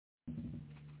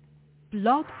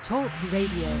Blog Talk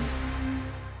Radio.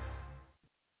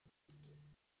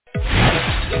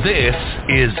 This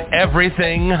is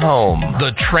Everything Home,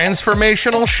 the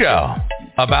transformational show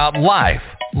about life,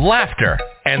 laughter,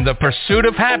 and the pursuit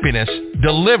of happiness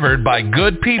delivered by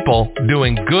good people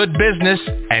doing good business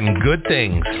and good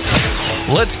things.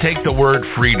 Let's take the word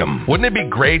freedom. Wouldn't it be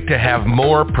great to have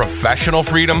more professional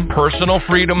freedom, personal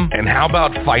freedom, and how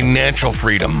about financial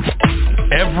freedom?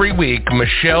 Every week,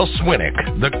 Michelle Swinick,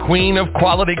 the queen of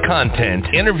quality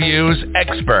content, interviews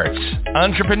experts,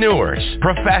 entrepreneurs,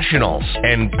 professionals,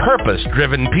 and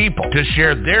purpose-driven people to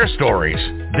share their stories,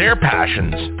 their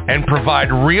passions, and provide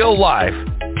real-life,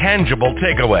 tangible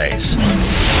takeaways.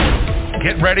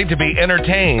 Get ready to be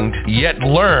entertained, yet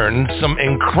learn some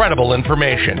incredible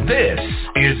information. This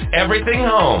is Everything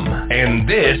Home, and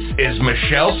this is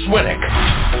Michelle Swinick.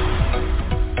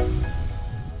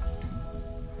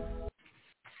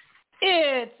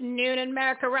 It's noon in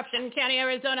Maricorruption County,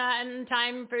 Arizona, and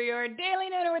time for your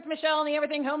Daily Nooner with Michelle on the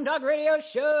Everything Home Dog Radio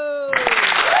Show.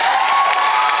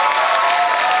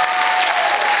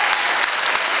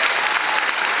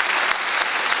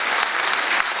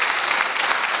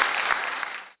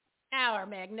 Our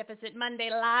magnificent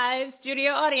Monday live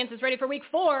studio audience is ready for week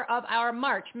 4 of our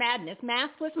March Madness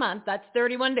Maskless Month. That's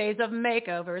 31 days of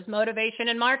makeovers, motivation,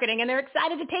 and marketing, and they're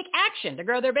excited to take action to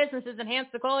grow their businesses, enhance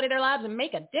the quality of their lives, and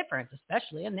make a difference,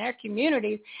 especially in their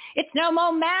communities. It's no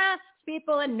more masks,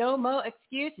 people, and no more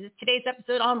excuses. Today's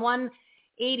episode on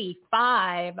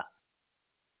 185,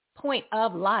 Point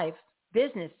of Life,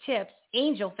 Business Tips,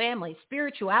 Angel Family,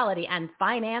 Spirituality, and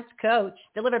Finance Coach.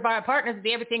 Delivered by our partners at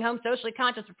the Everything Home Socially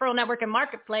Conscious Referral Network and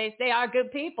Marketplace. They are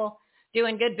good people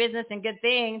doing good business and good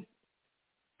things.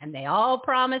 And they all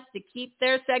promise to keep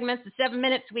their segments to 7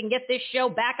 minutes so we can get this show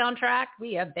back on track.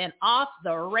 We have been off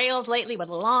the rails lately with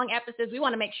long episodes. We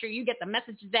want to make sure you get the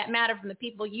messages that matter from the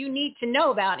people you need to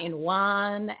know about in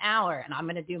 1 hour. And I'm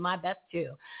going to do my best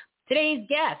too. Today's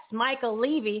guests, Michael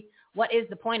Levy, What is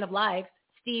the Point of Life?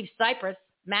 Steve Cypress,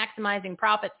 Maximizing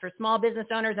Profits for Small Business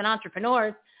Owners and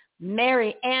Entrepreneurs.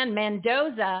 Mary Ann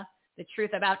Mendoza, The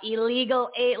Truth About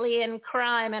Illegal Alien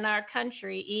Crime in Our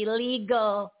Country.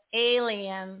 Illegal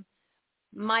Alien.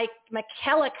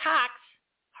 Michaela Cox,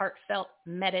 Heartfelt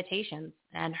Meditations.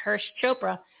 And Hirsch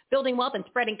Chopra, Building Wealth and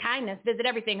Spreading Kindness. Visit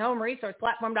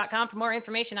everythinghomeresourceplatform.com for more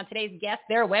information on today's guests,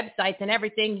 their websites, and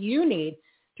everything you need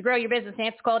to grow your business,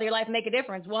 enhance the quality of your life, and make a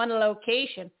difference. One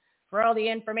location for all the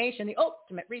information, the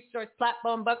ultimate resource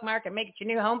platform bookmark, and make it your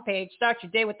new homepage. Start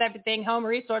your day with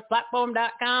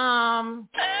everythinghomeresourceplatform.com.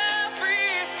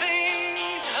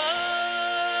 Everything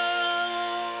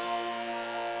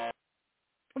home.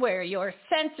 Where your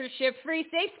censorship-free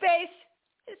safe space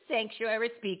is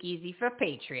Sanctuary Speakeasy for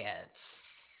Patriots.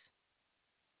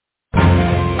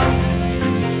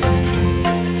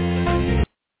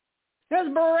 There's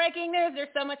breaking news.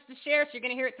 There's so much to share, so you're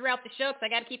going to hear it throughout the show because I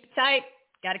got to keep it tight.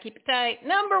 Got to keep it tight.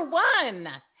 Number 1,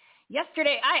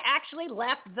 yesterday I actually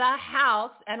left the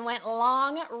house and went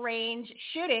long-range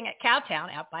shooting at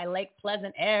Cowtown out by Lake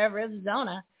Pleasant,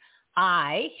 Arizona.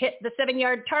 I hit the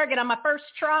 7-yard target on my first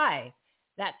try.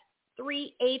 That's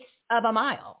 3/8 of a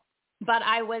mile. But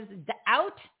I was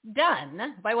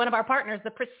outdone by one of our partners,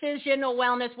 the Precision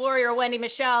Wellness Warrior, Wendy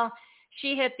Michelle.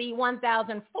 She hit the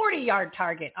 1,040-yard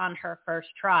target on her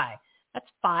first try. That's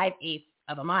 5/8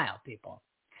 of a mile, people.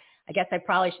 I guess I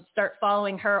probably should start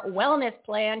following her wellness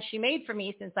plan she made for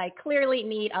me since I clearly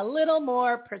need a little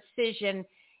more precision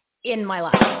in my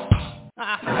life.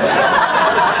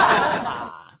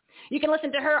 You can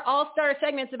listen to her all-star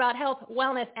segments about health,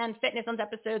 wellness, and fitness on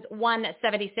episodes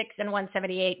 176 and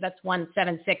 178. That's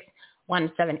 176,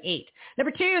 178.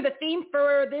 Number 2, the theme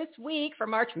for this week for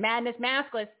March Madness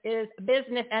Maskless is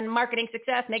business and marketing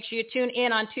success. Make sure you tune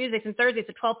in on Tuesdays and Thursdays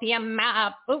at 12 p.m.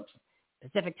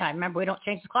 Pacific time. Remember, we don't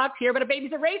change the clocks here, but a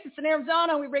baby's a racist in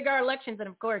Arizona. We rig our elections, and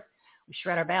of course, we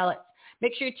shred our ballots.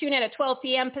 Make sure you tune in at 12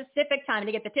 p.m. Pacific time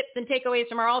to get the tips and takeaways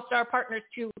from our all-star partners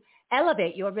to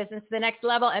elevate your business to the next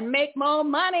level and make more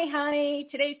money, honey.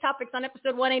 Today's topics on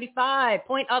episode 185,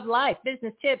 Point of Life,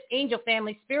 Business Tips, Angel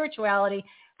Family, Spirituality,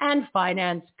 and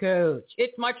Finance Coach.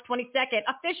 It's March 22nd,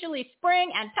 officially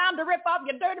spring, and time to rip off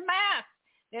your dirty mask.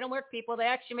 They don't work, people. They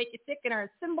actually make you sick and are a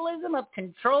symbolism of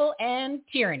control and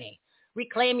tyranny.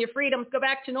 Reclaim your freedoms, go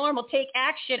back to normal, take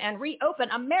action, and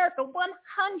reopen America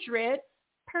 100%.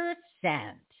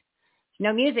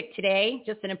 No music today,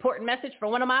 just an important message for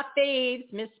one of my faves,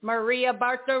 Miss Maria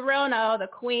Bartiromo, the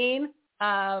queen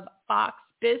of Fox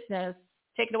Business.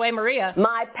 Take it away, Maria.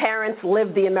 My parents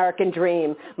lived the American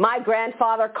dream. My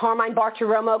grandfather, Carmine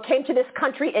Bartiromo, came to this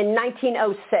country in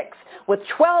 1906 with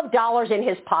 $12 in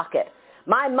his pocket.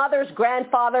 My mother's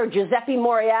grandfather, Giuseppe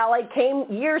Moriali, came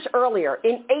years earlier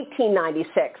in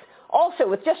 1896, also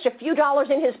with just a few dollars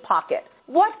in his pocket.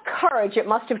 What courage it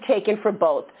must have taken for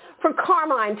both. For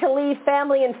Carmine to leave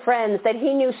family and friends that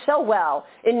he knew so well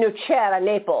in Nocera,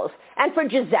 Naples, and for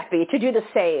Giuseppe to do the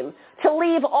same, to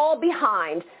leave all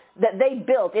behind that they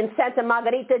built in Santa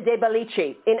Margherita dei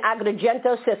Bellici in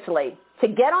Agrigento, Sicily, to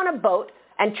get on a boat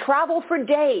and travel for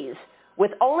days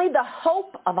with only the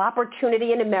hope of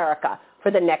opportunity in America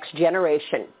for the next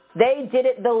generation. They did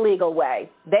it the legal way.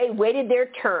 They waited their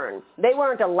turn. They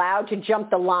weren't allowed to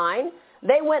jump the line.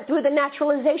 They went through the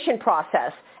naturalization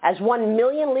process, as 1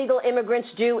 million legal immigrants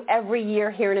do every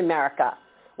year here in America.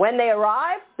 When they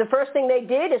arrived, the first thing they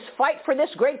did is fight for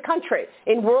this great country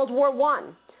in World War I.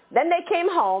 Then they came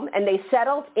home and they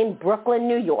settled in Brooklyn,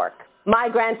 New York. My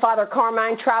grandfather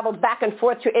Carmine traveled back and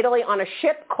forth to Italy on a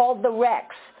ship called the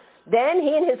Rex. Then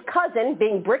he and his cousin,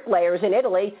 being bricklayers in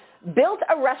Italy, built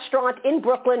a restaurant in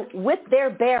Brooklyn with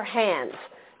their bare hands.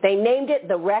 They named it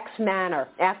the Rex Manor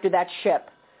after that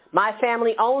ship. My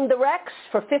family owned the Rex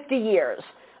for 50 years.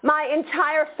 My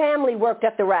entire family worked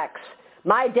at the Rex.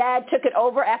 My dad took it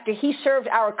over after he served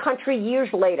our country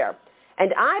years later.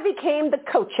 And I became the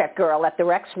coat check girl at the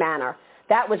Rex Manor.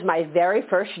 That was my very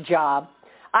first job.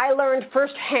 I learned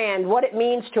firsthand what it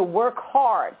means to work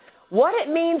hard, what it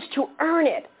means to earn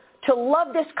it, to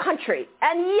love this country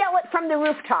and yell it from the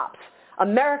rooftops.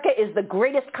 America is the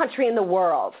greatest country in the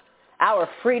world. Our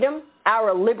freedom,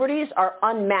 our liberties are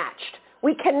unmatched.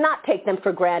 We cannot take them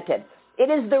for granted. It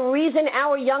is the reason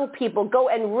our young people go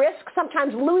and risk,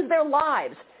 sometimes lose their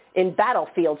lives in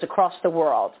battlefields across the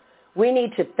world. We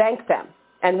need to thank them,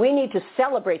 and we need to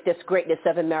celebrate this greatness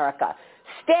of America.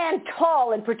 Stand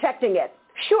tall in protecting it.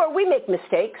 Sure, we make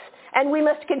mistakes, and we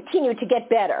must continue to get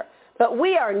better, but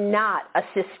we are not a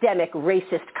systemic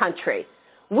racist country.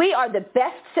 We are the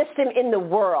best system in the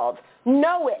world.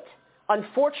 Know it.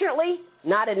 Unfortunately,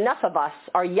 not enough of us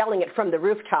are yelling it from the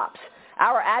rooftops.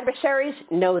 Our adversaries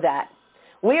know that.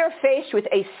 We are faced with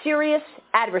a serious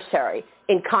adversary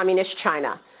in communist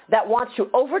China that wants to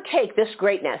overtake this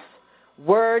greatness.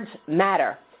 Words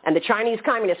matter, and the Chinese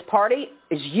Communist Party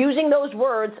is using those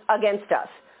words against us.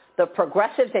 The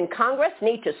progressives in Congress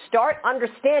need to start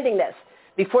understanding this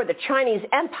before the Chinese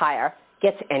empire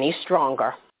gets any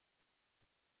stronger.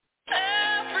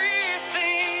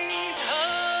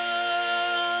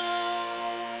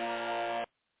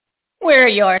 We're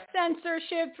your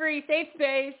censorship-free safe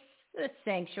space, the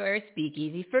Sanctuary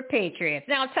Speakeasy for Patriots.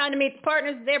 Now it's time to meet the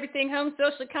partners of the Everything Home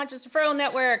Socially Conscious Referral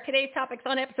Network. Today's topics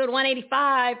on episode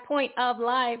 185, Point of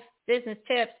Life, business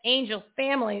tips, angels,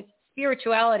 families,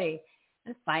 spirituality,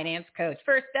 and finance coach.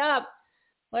 First up,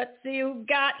 let's see who we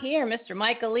got here, Mr.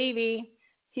 Michael Levy.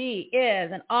 He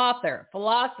is an author,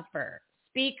 philosopher,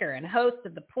 speaker, and host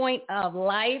of the Point of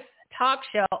Life talk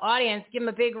show. Audience, give him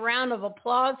a big round of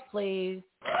applause, please.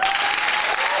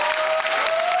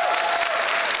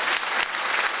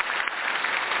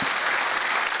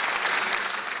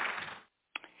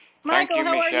 Michael, Thank you,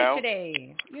 how Michelle. are you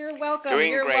today? You're welcome. Doing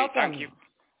You're great. welcome. Thank you.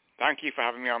 Thank you for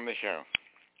having me on the show.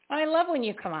 I love when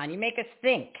you come on. You make us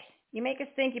think. You make us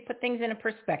think. You put things into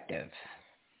perspective.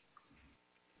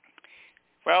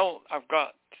 Well, I've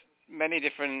got many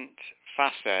different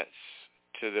facets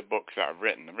to the books that I've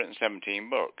written. I've written 17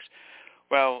 books.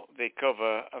 Well, they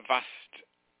cover a vast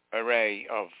array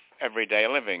of everyday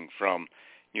living, from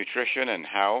nutrition and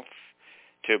health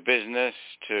to business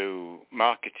to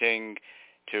marketing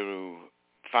to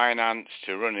finance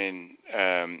to running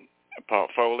a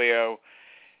portfolio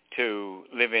to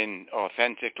living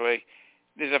authentically.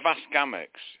 There's a vast gamut,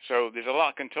 so there's a lot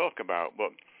I can talk about.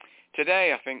 But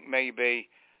today I think maybe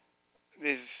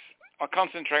I'll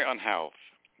concentrate on health,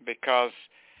 because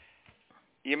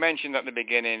you mentioned at the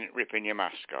beginning ripping your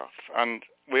mask off, and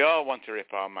we all want to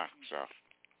rip our masks off.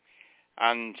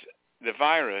 And the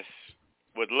virus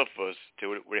would love us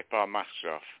to rip our masks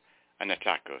off and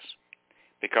attack us,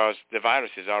 because the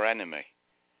virus is our enemy.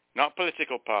 Not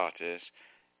political parties,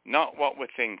 not what we're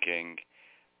thinking,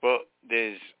 but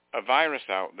there's a virus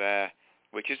out there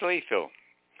which is lethal.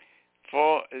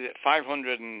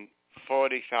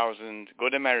 540,000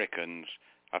 good Americans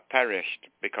have perished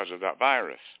because of that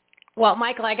virus. Well,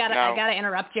 Michael, I gotta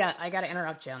interrupt you. I gotta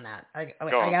interrupt you on that. I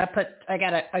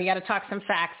gotta talk some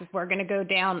facts if we're gonna go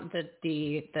down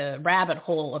the rabbit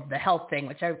hole of the health thing,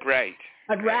 which I'd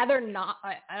rather not.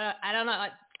 I don't know.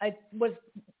 I was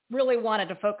really wanted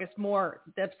to focus more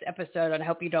this episode, and I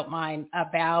hope you don't mind,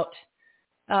 about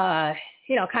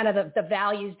kind of the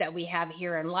values that we have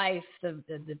here in life, the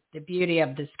beauty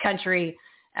of this country,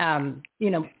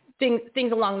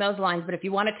 things along those lines. But if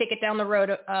you want to take it down the road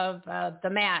of the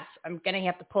mass, I'm going to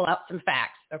have to pull out some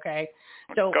facts. Okay.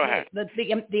 So go ahead.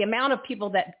 The amount of people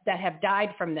that have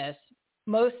died from this,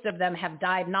 most of them have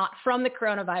died not from the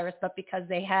coronavirus, but because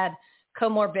they had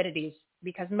comorbidities,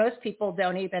 because most people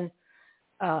don't even,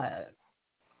 let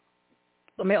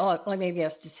me give you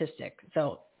a statistic.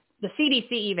 So the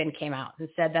CDC even came out and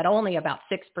said that only about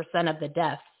 6% of the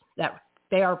deaths that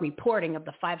they are reporting of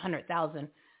the 500,000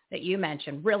 that you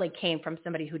mentioned really came from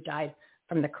somebody who died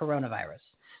from the coronavirus.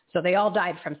 So they all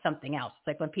died from something else. It's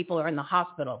like when people are in the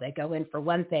hospital, they go in for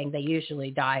one thing, they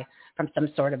usually die from some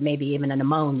sort of maybe even a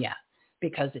pneumonia,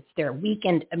 because it's their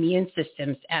weakened immune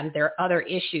systems and their other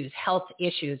issues, health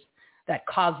issues that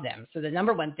cause them. So the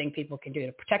number one thing people can do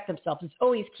to protect themselves is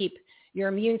always keep your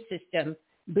immune system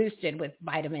boosted with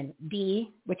vitamin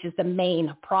D, which is the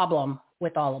main problem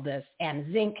with all of this,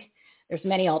 and zinc. There's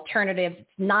many alternatives. It's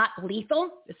not lethal.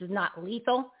 This is not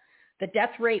lethal. The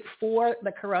death rate for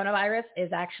the coronavirus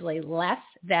is actually less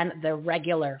than the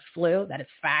regular flu. That is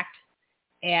fact.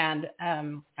 And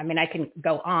I can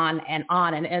go on and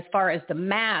on. And as far as the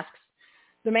masks,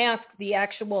 the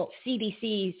actual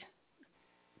CDC's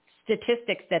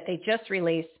statistics that they just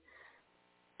released,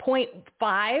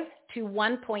 0.5 to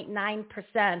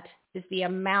 1.9% is the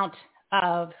amount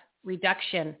of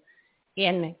reduction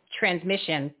in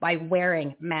transmission by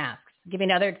wearing masks. I'll give you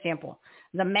another example.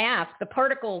 The mask, the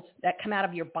particles that come out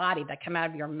of your body, that come out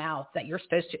of your mouth, that you're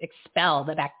supposed to expel,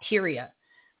 the bacteria,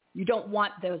 you don't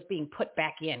want those being put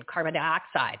back in. Carbon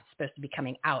dioxide is supposed to be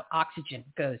coming out. Oxygen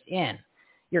goes in.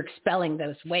 You're expelling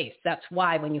those wastes. That's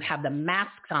why when you have the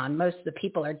masks on, most of the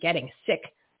people are getting sick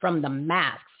from the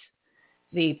masks.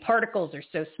 The particles are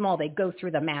so small, they go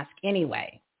through the mask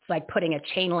anyway. It's like putting a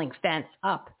chain link fence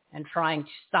up and trying to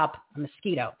stop a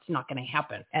mosquito. It's not going to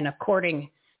happen. And according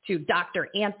to Dr.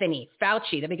 Anthony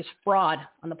Fauci, the biggest fraud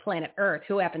on the planet Earth,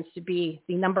 who happens to be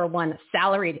the number one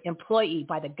salaried employee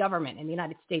by the government in the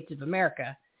United States of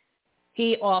America,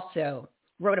 he also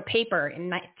wrote a paper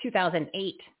in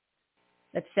 2008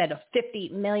 that said 50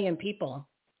 million people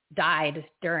died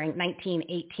during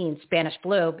 1918 Spanish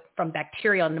flu from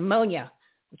bacterial pneumonia,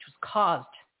 which was caused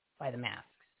by the masks.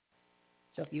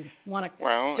 So if you want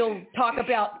to still talk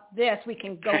about this, we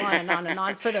can go on and on and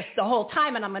on for the whole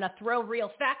time, and I'm going to throw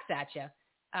real facts at you.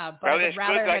 But it's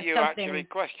good that you actually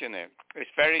question it.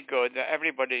 It's very good that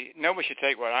nobody should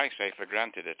take what I say for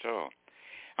granted at all.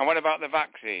 And what about the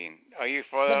vaccine? Are you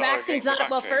for the that vaccine's or against the vaccine?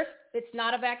 Well, first, it's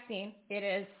not a vaccine. It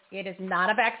is not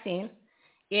a vaccine.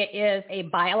 It is a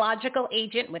biological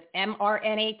agent with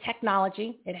mRNA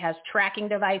technology. It has tracking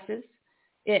devices.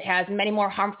 It has many more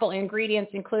harmful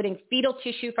ingredients, including fetal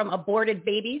tissue from aborted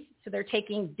babies. So they're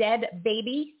taking dead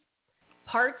baby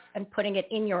parts and putting it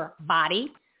in your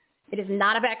body. It is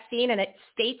not a vaccine, and it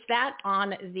states that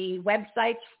on the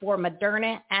websites for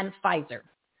Moderna and Pfizer.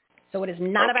 So it is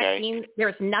not a vaccine.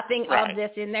 There's nothing of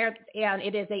this in there, and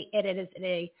it is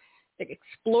an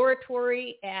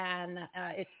exploratory, and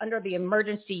it's under the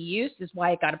emergency use is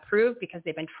why it got approved, because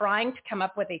they've been trying to come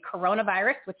up with a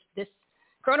coronavirus, which this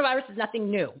coronavirus is nothing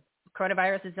new.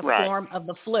 Coronavirus is a form of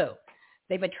the flu.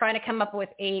 They've been trying to come up with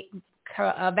a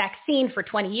vaccine for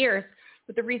 20 years,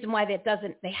 but the reason why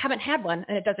they haven't had one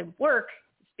and it doesn't work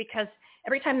is because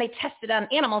every time they tested on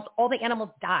animals, all the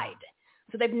animals died.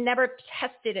 So they've never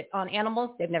tested it on animals.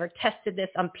 They've never tested this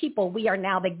on people. We are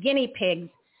now the guinea pigs,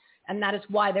 and that is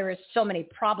why there is so many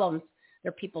problems. There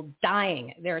are people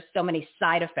dying. There are so many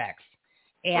side effects.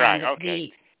 And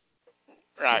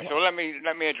Right. So let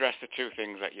me address the two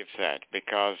things that you've said,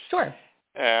 because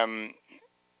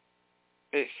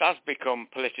it has become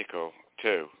political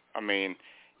too. I mean,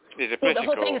 there's a political.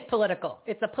 The whole thing is political.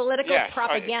 It's a political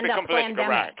propaganda pandemic.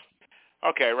 Right.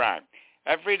 Okay. Right.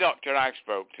 Every doctor I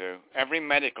spoke to, every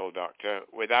medical doctor,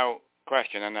 without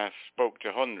question, and I spoke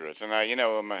to hundreds, and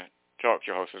I'm a talk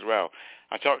show host as well.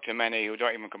 I talked to many who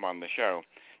don't even come on the show.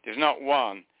 There's not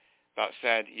one that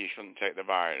said you shouldn't take the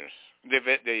virus,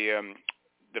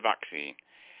 the vaccine.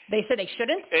 They said they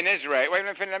shouldn't? In Israel, wait,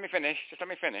 let me finish. Just let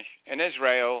me finish. In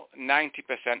Israel,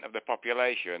 90% of the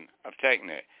population have taken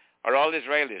it. Are all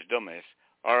Israelis dummies,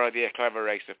 or are they a clever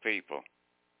race of people?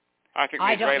 I think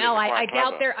I don't know. I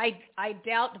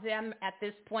doubt them at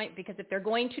this point, because if they're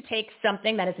going to take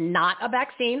something that is not a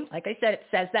vaccine, like I said, it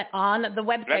says that on the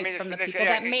website from the people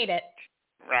that made it.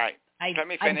 Right. Let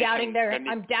me finish.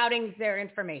 I'm doubting their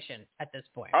information at this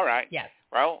point. All right. Yes.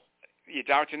 Well, you're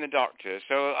doubting the doctors,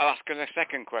 so I'll ask a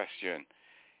second question.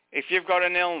 If you've got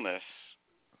an illness,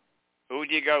 who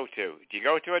do you go to? Do you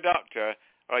go to a doctor,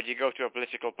 or do you go to a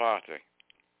political party?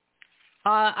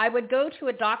 I would go to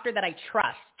a doctor that I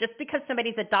trust. Just because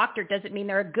somebody's a doctor doesn't mean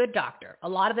they're a good doctor. A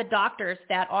lot of the doctors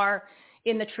that are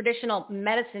in the traditional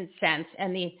medicine sense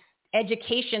and the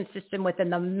education system within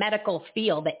the medical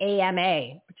field, the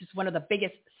AMA, which is one of the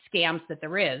biggest scams that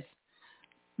there is,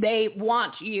 they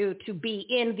want you to be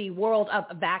in the world of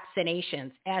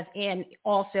vaccinations, as in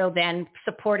also then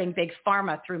supporting big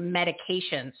pharma through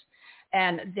medications.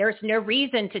 And there's no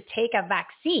reason to take a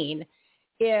vaccine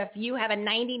if you have a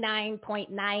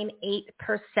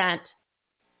 99.98%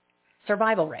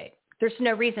 survival rate. There's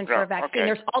no reason for a vaccine. Okay.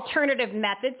 There's alternative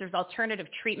methods. There's alternative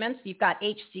treatments. You've got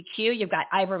HCQ. You've got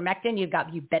ivermectin. You've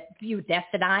got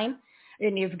budesonide.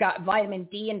 And you've got vitamin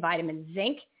D and vitamin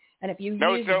zinc. And if you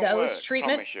use those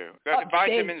treatments... The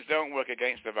vitamins don't work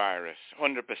against the virus,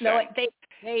 100%. No, they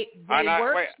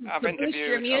work to boost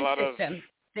your immune system.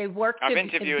 They work to... I've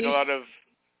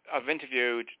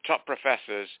interviewed top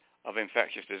professors of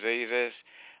infectious diseases.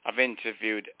 I've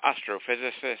interviewed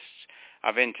astrophysicists.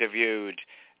 I've interviewed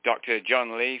Dr.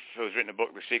 John Leaf, who's written a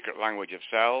book, The Secret Language of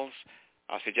Cells.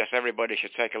 I suggest everybody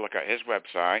should take a look at his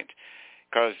website,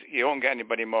 because you won't get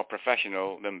anybody more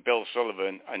professional than Bill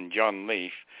Sullivan and John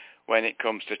Leaf when it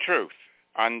comes to truth.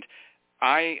 And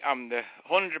I am the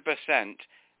 100%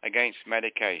 against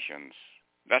medications.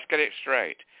 Let's get it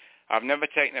straight. I've never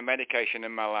taken a medication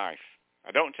in my life.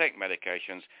 I don't take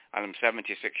medications, and I'm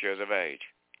 76 years of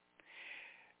age.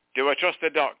 Do I trust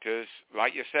the doctors?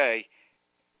 Like you say,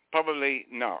 probably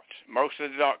not. Most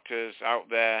of the doctors out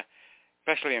there,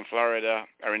 especially in Florida,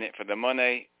 are in it for the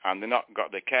money, and they've not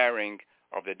got the caring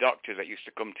of the doctors that used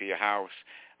to come to your house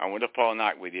and would up all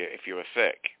night with you if you were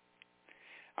sick.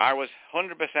 I was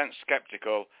 100%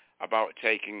 skeptical about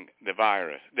taking the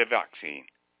vaccine,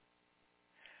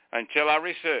 until I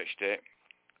researched it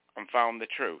and found the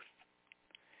truth.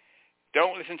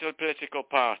 Don't listen to the political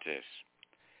parties.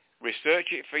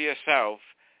 Research it for yourself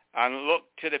and look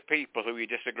to the people who you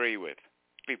disagree with,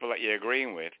 people that you're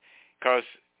agreeing with, because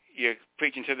you're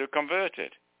preaching to the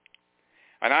converted.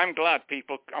 And I'm glad,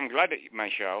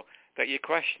 Michelle, that you're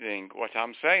questioning what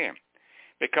I'm saying,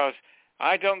 because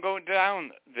I don't go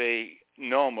down the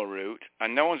normal route,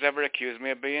 and no one's ever accused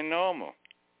me of being normal.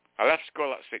 I left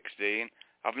school at 16.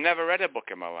 I've never read a book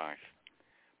in my life,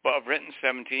 but I've written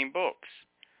 17 books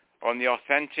on the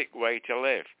authentic way to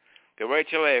live. The way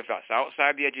to live that's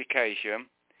outside the education,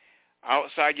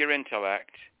 outside your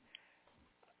intellect,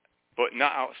 but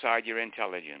not outside your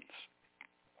intelligence.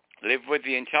 Live with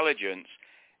the intelligence.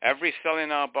 Every cell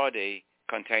in our body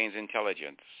contains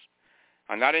intelligence,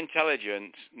 and that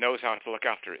intelligence knows how to look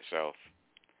after itself.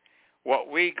 What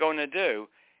we're going to do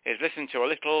is listen to a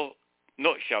little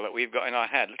nutshell that we've got in our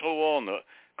head, a little walnut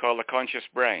called the conscious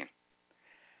brain.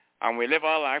 And we live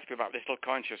our life with that little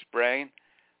conscious brain,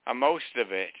 and most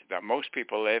of it, that most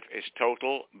people live, is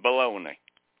total baloney.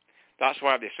 That's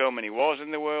why there's so many wars in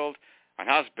the world, and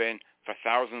has been for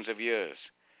thousands of years.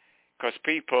 Because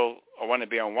people want to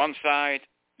be on one side,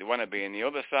 they want to be on the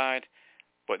other side,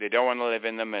 but they don't want to live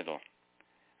in the middle.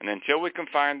 And until we can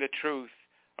find the truth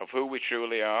of who we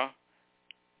truly are,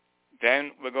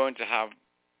 then we're going to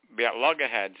be at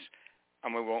loggerheads,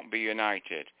 and we won't be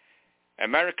united.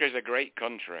 America is a great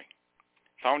country,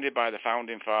 founded by the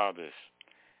founding fathers,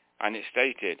 and it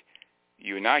stated,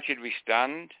 united we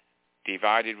stand,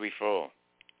 divided we fall.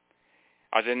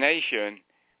 As a nation,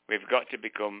 we've got to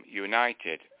become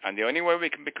united, and the only way we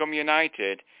can become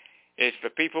united is for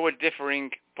people with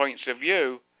differing points of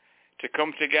view to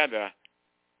come together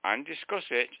and discuss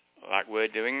it like we're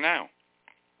doing now.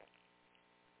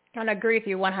 I agree with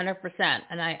you 100%,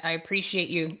 and I appreciate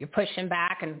you pushing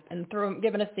back and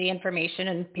giving us the information,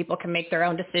 and people can make their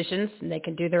own decisions and they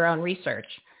can do their own research.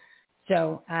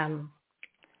 So, all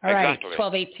right,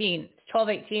 12:18.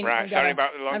 12:18. Right. Sorry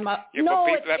about the long.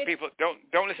 People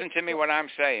don't listen to me what I'm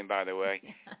saying. By the way,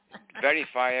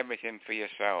 verify everything for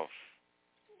yourself.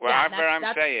 Whatever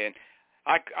I'm saying,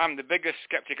 I'm the biggest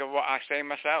skeptic of what I say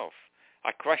myself.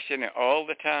 I question it all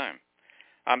the time,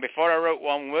 and before I wrote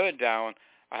one word down,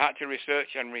 I had to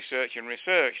research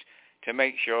to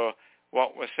make sure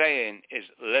what we're saying is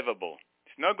livable.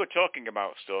 It's no good talking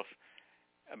about stuff,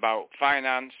 about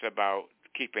finance, about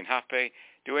keeping happy,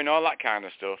 doing all that kind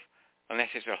of stuff, unless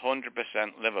it's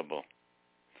 100% livable.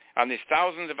 And there's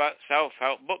thousands of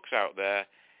self-help books out there.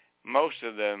 Most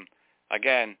of them,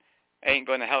 again, ain't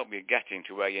going to help you getting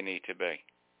to where you need to be.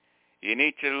 You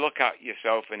need to look at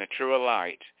yourself in a truer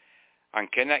light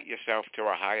and connect yourself to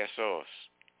a higher source.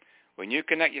 When you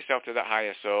connect yourself to that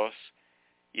higher source,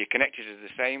 you're connected to the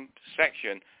same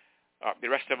section the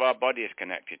rest of our body is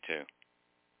connected to.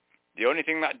 The only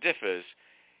thing that differs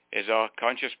is our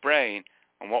conscious brain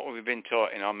and what we've been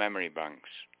taught in our memory banks.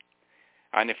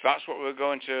 And if that's what we're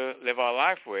going to live our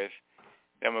life with,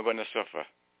 then we're going to suffer.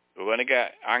 We're going to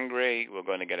get angry. We're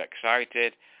going to get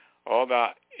excited. All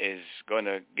that is going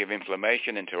to give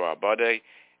inflammation into our body,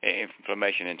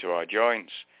 inflammation into our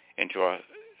joints, into our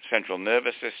central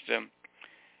nervous system,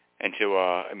 into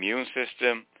our immune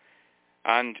system,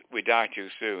 and we die too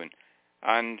soon.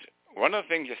 And one of the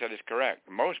things you said is correct.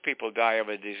 Most people die of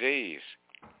a disease.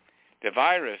 The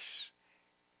virus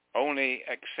only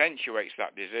accentuates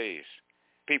that disease.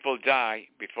 People die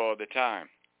before the time.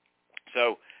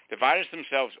 So the virus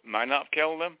themselves might not have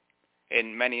killed them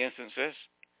in many instances,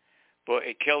 but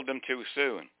it killed them too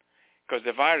soon because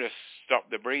the virus stopped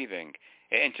the breathing.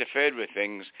 It interfered with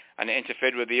things, and it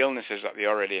interfered with the illnesses that they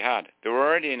already had. They were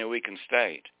already in a weakened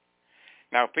state.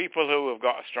 Now, people who have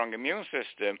got a strong immune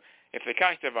system, if they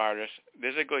catch the virus,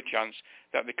 there's a good chance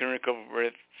that they can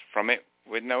recover from it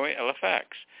with no ill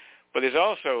effects. But there's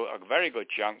also a very good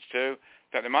chance, too,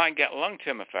 that they might get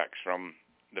long-term effects from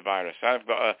the virus. I've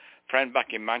got a friend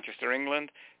back in Manchester,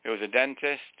 England, who was a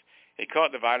dentist. He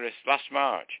caught the virus last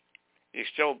March. He's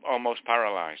still almost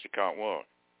paralyzed. He can't walk.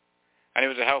 And he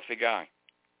was a healthy guy.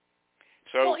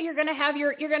 So, well, you're going to have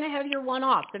your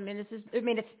one-offs. I mean,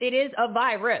 it is a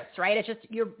virus, right? It's just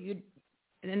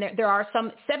and there are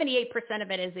some 78%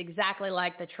 of it is exactly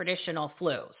like the traditional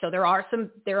flu. So there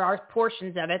are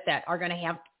portions of it that are going to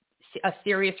have a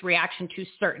serious reaction to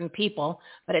certain people,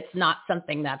 but it's not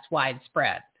something that's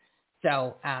widespread.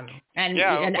 So, and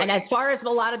as far as a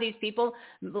lot of these people,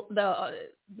 a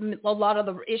lot of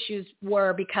the issues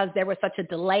were because there was such a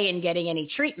delay in getting any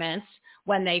treatments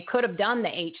when they could have done the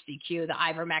HCQ, the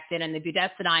ivermectin, and the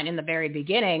budesonide in the very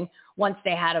beginning, once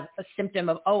they had a symptom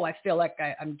of, I feel like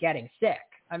I'm getting sick.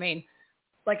 I mean,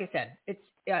 like I said,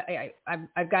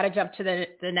 I've got to jump to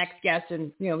the next guest,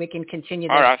 and we can continue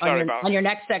on your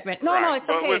next segment. No, it's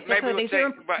okay.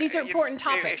 These are important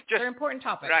topics. They're important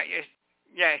topics. Right.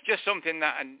 It's just something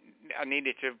that I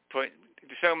needed to put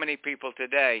to so many people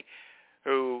today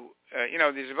who,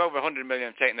 there's over 100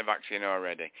 million taking the vaccine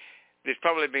already. There's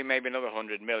probably be maybe another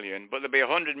 100 million, but there'll be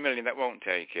 100 million that won't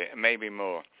take it, and maybe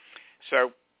more.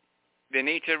 So they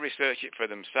need to research it for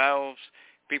themselves.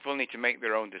 People need to make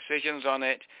their own decisions on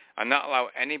it and not allow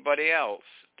anybody else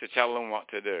to tell them what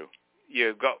to do.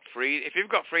 If you've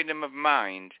got freedom of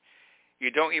mind, you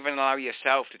don't even allow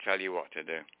yourself to tell you what to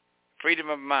do.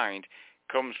 Freedom of mind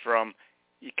comes from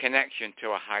your connection to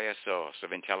a higher source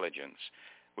of intelligence,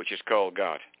 which is called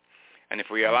God. And if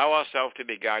we allow ourselves to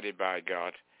be guided by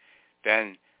God,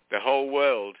 then the whole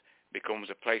world becomes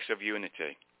a place of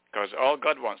unity. Because all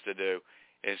God wants to do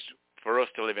is for us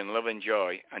to live in love and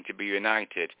joy and to be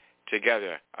united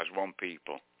together as one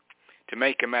people. To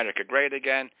make America great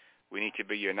again, we need to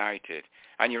be united.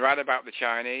 And you're right about the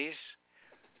Chinese.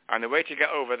 And the way to get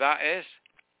over that is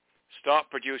stop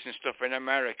producing stuff in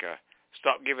America.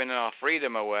 Stop giving our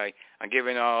freedom away and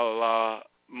giving all our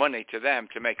money to them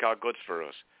to make our goods for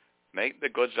us. Make the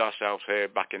goods ourselves here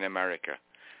back in America.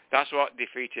 That's what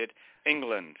defeated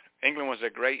England. England was a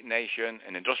great nation,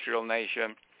 an industrial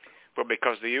nation, but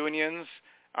because the unions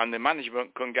and the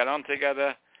management couldn't get on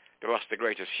together, they lost the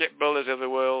greatest shipbuilders of the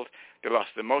world, they lost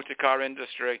the motor car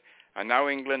industry, and now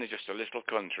England is just a little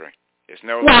country. It's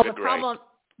no longer great.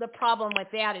 The problem with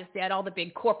that is that all the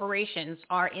big corporations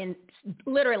are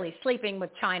literally sleeping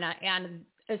with China, and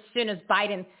as soon as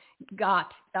Biden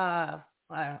got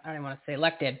I don't want to say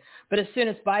elected, but as soon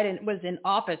as Biden was in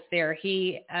office there,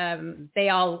 they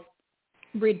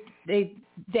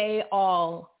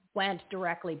all went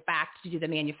directly back to do the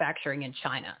manufacturing in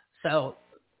China. So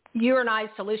you and I's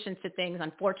solutions to things,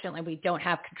 unfortunately, we don't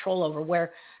have control over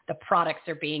where the products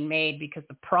are being made, because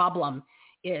the problem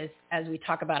is, as we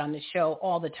talk about on the show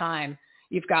all the time,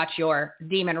 you've got your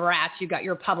demon rats, you've got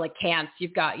your publicans,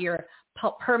 you've got your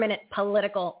permanent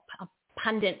political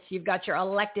pundits, you've got your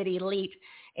elected elite,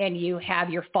 and you have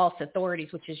your false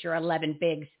authorities, which is your 11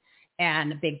 bigs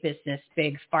and big business,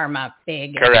 big pharma,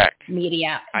 big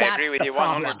media. I agree with you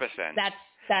 100%.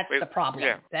 That's the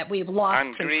problem, that we've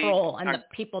lost control, and the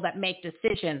people that make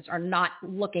decisions are not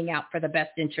looking out for the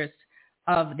best interests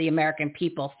of the American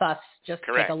people. Thus, just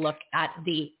take a look at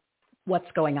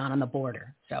what's going on the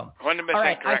border. So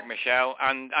 100% correct, Michelle.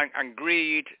 And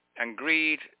greed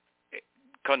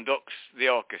conducts the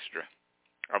orchestra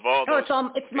of all those.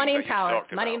 It's money and power.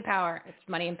 Money and power. It's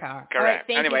money and power. Correct.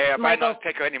 All right, anyway, you, I might not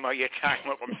take any more of your time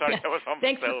up. I'm sorry I was on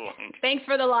for so long. Thanks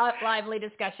for the lively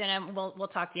discussion, and we'll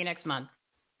talk to you next month.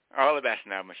 All the best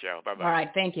now, Michelle. Bye-bye. All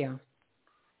right. Thank you.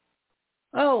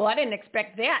 Oh, I didn't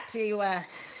expect that to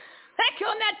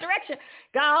go in that direction.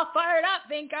 Got all fired up.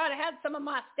 Thank God I had some of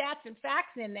my stats and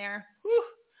facts in there. Whew.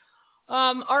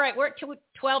 All right, we're at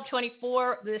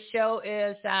 12:24. This show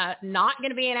is not going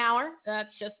to be an hour.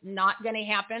 That's just not going to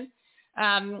happen.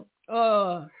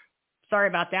 Sorry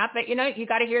about that, but you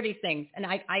got to hear these things, and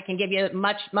I can give you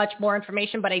much more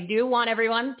information, but I do want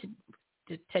everyone to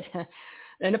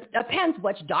and it depends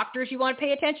which doctors you want to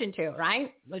pay attention to,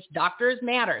 right? Which doctors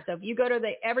matter. So if you go to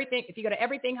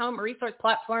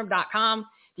everythinghomeresourceplatform.com,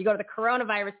 you go to the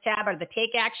coronavirus tab or the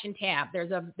Take Action tab. There's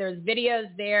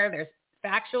videos there. There's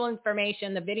factual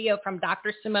information. The video from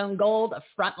Dr. Simone Gold of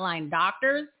Frontline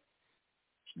Doctors.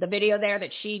 The video there that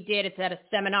she did, it's at a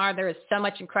seminar. There is so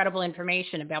much incredible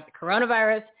information about the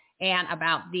coronavirus and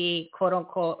about the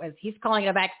quote-unquote, as he's calling it,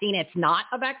 a vaccine. It's not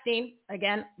a vaccine.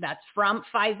 Again, that's from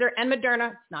Pfizer and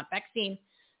Moderna. It's not vaccine.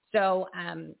 So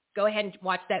go ahead and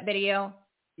watch that video.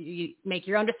 You make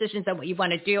your own decisions on what you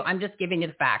want to do. I'm just giving you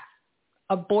the facts.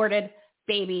 Aborted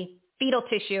baby, fetal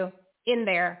tissue in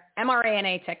there,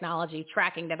 mRNA technology,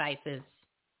 tracking devices.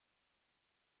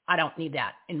 I don't need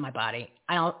that in my body.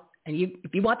 And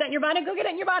if you want that in your body, go get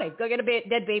it in your body. Go get a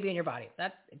dead baby in your body.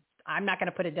 I'm not going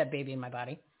to put a dead baby in my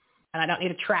body. And I don't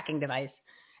need a tracking device,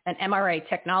 an mRNA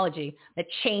technology that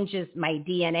changes my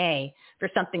DNA for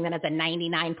something that has a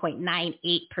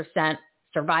 99.98%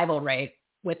 survival rate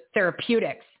with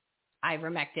therapeutics,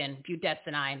 ivermectin,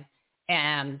 budesonide,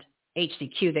 and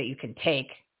HCQ that you can take.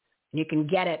 And you can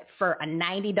get it for a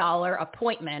 $90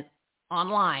 appointment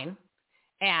online.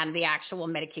 And the actual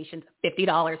medication's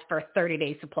 $50 for a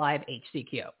 30-day supply of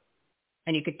HCQ.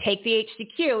 And you could take the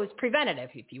HCQ as preventative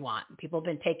if you want. People have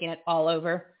been taking it all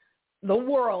over the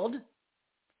world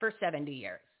for 70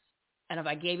 years. And if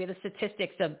I gave you the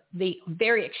statistics of the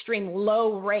very extreme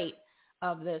low rate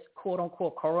of this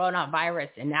quote-unquote coronavirus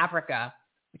in Africa,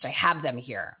 which I have them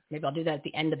here. Maybe I'll do that at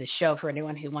the end of the show for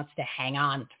anyone who wants to hang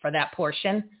on for that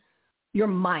portion. Your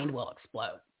mind will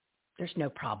explode. There's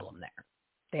no problem there.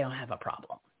 They don't have a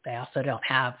problem. They also don't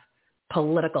have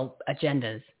political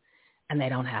agendas, and they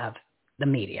don't have the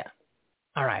media.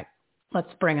 All right,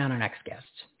 let's bring on our next guest.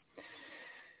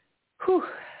 Whew.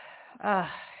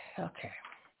 Okay.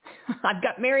 I've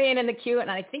got Marianne in the queue,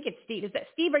 and I think it's Steve. Is that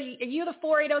Steve? Are you the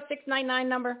 480-699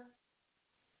 number?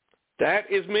 That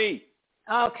is me.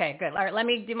 Okay, good. All right, let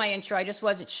me do my intro. I just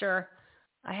wasn't sure.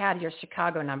 I had your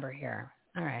Chicago number here.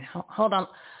 All right, hold on.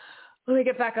 Let me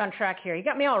get back on track here. You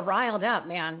got me all riled up,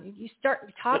 man. You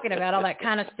start talking about all that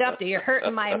kind of stuff that you're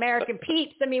hurting my American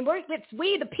peeps. I mean, it's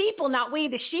we the people, not we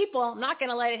the sheeple. I'm not going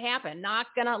to let it happen. Not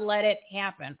going to let it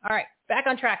happen. All right, back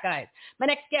on track, guys. My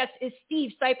next guest is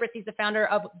Steve Cypress. He's the founder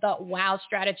of the WOW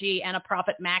Strategy and a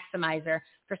profit maximizer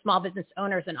for small business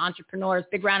owners and entrepreneurs.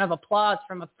 Big round of applause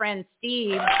from a friend,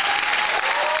 Steve.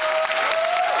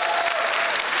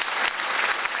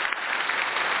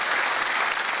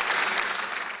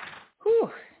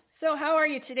 So how are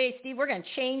you today, Steve? We're going to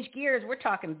change gears. We're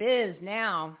talking biz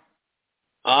now.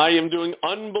 I am doing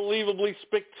unbelievably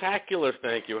spectacular,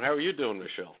 thank you. How are you doing,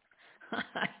 Michelle?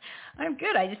 I'm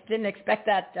good. I just didn't expect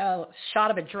that shot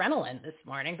of adrenaline this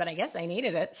morning, but I guess I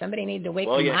needed it. Somebody needed to wake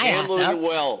my ass up. Well, you handled it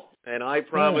well, and I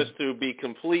promise to be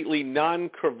completely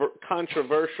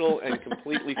non-controversial and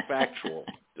completely factual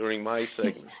during my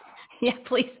segment. Yeah,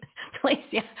 please,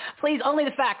 yeah. Please, only the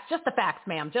facts. Just the facts,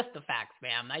 ma'am. Just the facts,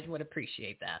 ma'am. I would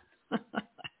appreciate that.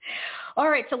 All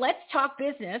right, so let's talk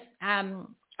business.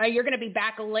 You're going to be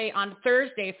back late on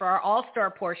Thursday for our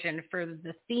all-star portion for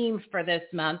the theme for this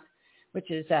month, which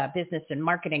is business and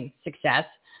marketing success.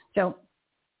 So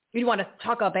you want to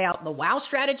talk about the WOW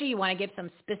strategy? You want to give some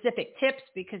specific tips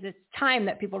because it's time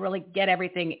that people really get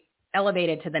everything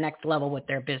elevated to the next level with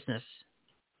their business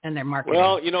and their marketing.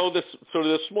 Well,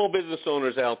 the small business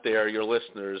owners out there, your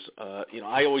listeners,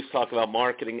 I always talk about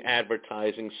marketing,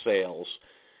 advertising, sales.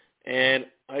 And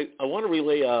I want to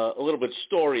relay a little bit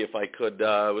story if I could.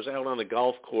 I was out on the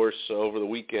golf course over the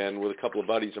weekend with a couple of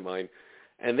buddies of mine,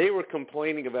 and they were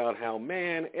complaining about how,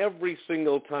 man, every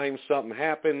single time something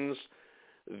happens,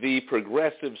 the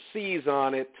progressive seize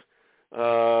on it.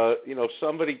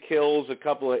 Somebody kills a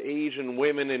couple of Asian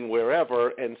women in wherever,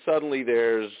 and suddenly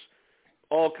there's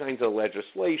all kinds of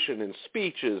legislation and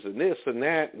speeches and this and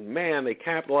that, and man, they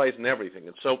capitalize on everything.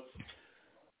 And so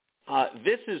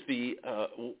this is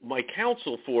my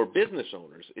counsel for business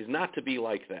owners is not to be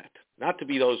like that, not to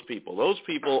be those people. Those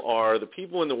people are the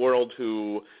people in the world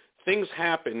who things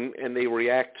happen and they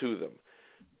react to them.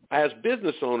 As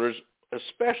business owners,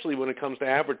 especially when it comes to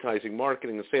advertising,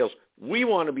 marketing, and sales, we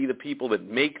want to be the people that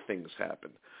make things happen.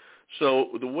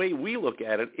 So the way we look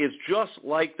at it is just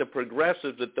like the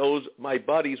progressives that my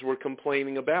buddies were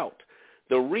complaining about.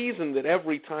 The reason that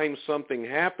every time something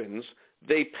happens,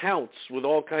 they pounce with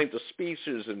all kinds of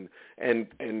speeches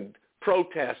and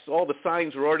protests, all the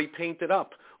signs are already painted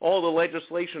up. All the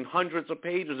legislation, hundreds of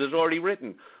pages, is already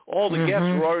written. All the guests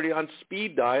are already on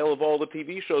speed dial of all the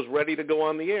TV shows ready to go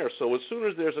on the air. So as soon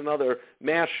as there's another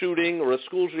mass shooting or a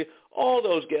school shooting, all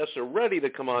those guests are ready to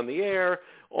come on the air.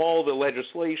 All the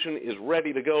legislation is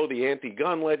ready to go, the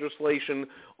anti-gun legislation,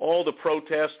 all the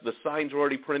protests, the signs are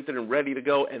already printed and ready to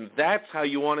go. And that's how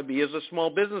you want to be as a small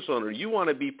business owner. You want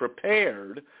to be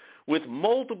prepared with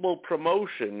multiple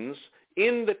promotions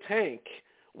in the tank,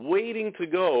 waiting to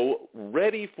go,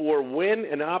 ready for when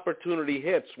an opportunity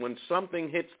hits, when something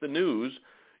hits the news.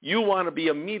 You want to be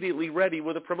immediately ready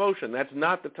with a promotion. That's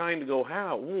not the time to go,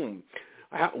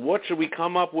 what should we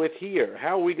come up with here?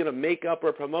 How are we going to make up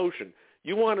our promotion?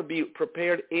 You want to be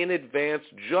prepared in advance,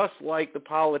 just like the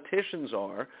politicians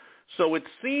are. So it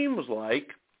seems like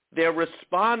they're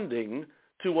responding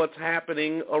to what's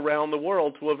happening around the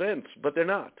world, to events, but they're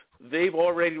not. They've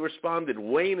already responded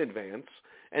way in advance,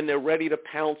 and they're ready to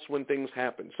pounce when things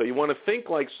happen. So you want to think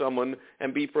like someone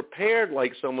and be prepared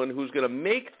like someone who's going to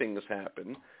make things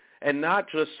happen, and not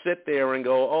just sit there and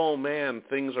go, oh, man,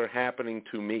 things are happening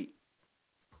to me.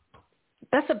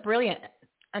 That's a brilliant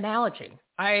analogy.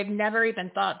 I've never even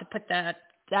thought to put that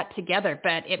together,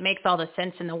 but it makes all the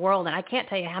sense in the world. And I can't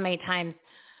tell you how many times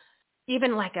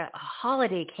even like a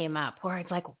holiday came up where it's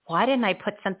like, why didn't I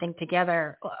put something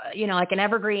together, like an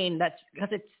evergreen that's because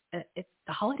it's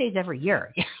the holidays every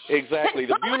year. Exactly.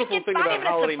 The beautiful thing about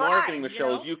holiday marketing,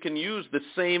 Michelle, is you can use the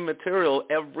same material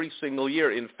every single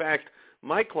year. In fact,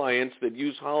 my clients that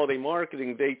use holiday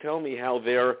marketing, they tell me how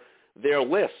their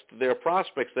list, their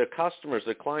prospects, their customers,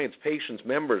 their clients, patients,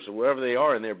 members, or wherever they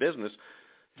are in their business,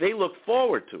 they look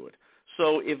forward to it.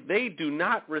 So if they do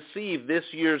not receive this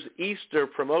year's Easter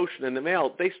promotion in the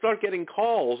mail, they start getting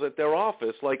calls at their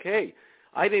office like, hey,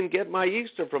 I didn't get my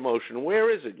Easter promotion. Where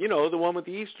is it? The one with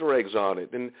the Easter eggs on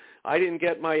it. And I didn't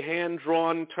get my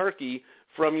hand-drawn turkey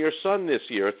from your son this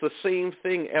year. It's the same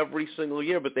thing every single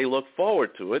year, but they look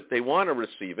forward to it. They want to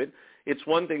receive it. It's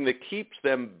one thing that keeps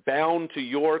them bound to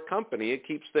your company. It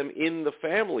keeps them in the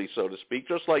family, so to speak.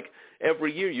 Just like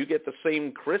every year you get the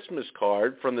same Christmas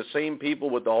card from the same people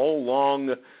with the whole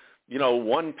long,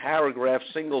 one paragraph,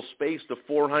 single spaced of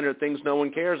 400 things no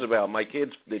one cares about. My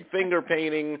kids did finger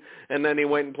painting, and then they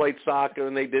went and played soccer,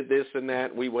 and they did this and that,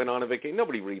 and we went on a vacation.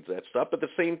 Nobody reads that stuff, but the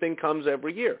same thing comes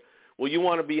every year. Well, you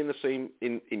want to be in the same,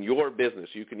 in your business.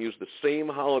 You can use the same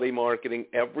holiday marketing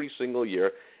every single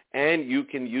year, and you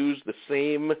can use the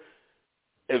same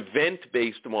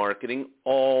event-based marketing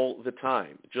all the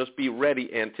time. Just be ready.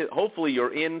 And hopefully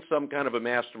you're in some kind of a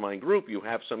mastermind group. You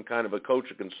have some kind of a coach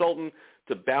or consultant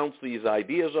to bounce these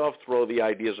ideas off, throw the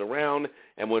ideas around.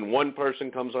 And when one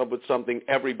person comes up with something,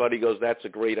 everybody goes, that's a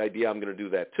great idea. I'm going to do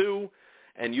that too.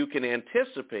 And you can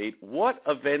anticipate what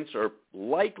events are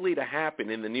likely to happen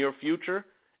in the near future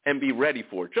and be ready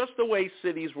for it. Just the way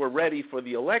cities were ready for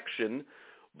the election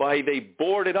they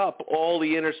boarded up all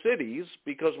the inner cities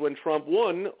because when Trump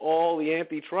won, all the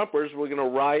anti-Trumpers were going to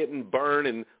riot and burn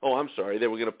they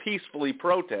were going to peacefully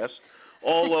protest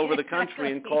all over the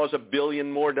country and cause $1 billion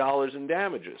more in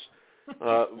damages.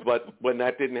 But when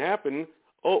that didn't happen,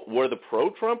 were the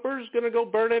pro-Trumpers going to go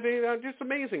burn everything down? Just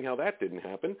amazing how that didn't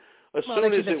happen. As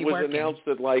soon as it was announced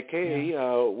that,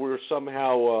 we're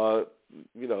somehow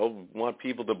want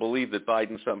people to believe that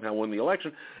Biden somehow won the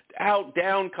election,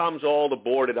 down comes all the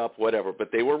boarded up whatever.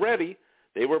 But they were ready.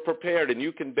 They were prepared. And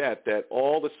you can bet that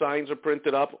all the signs are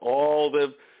printed up, all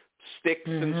the sticks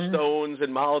and stones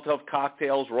and Molotov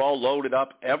cocktails were all loaded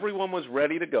up. Everyone was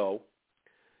ready to go.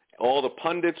 All the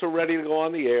pundits are ready to go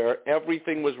on the air.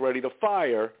 Everything was ready to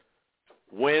fire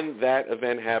when that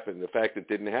event happened. The fact it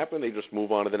didn't happen, they just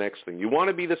move on to the next thing. You want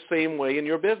to be the same way in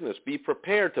your business. Be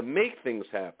prepared to make things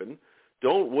happen.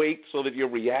 Don't wait so that you're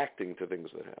reacting to things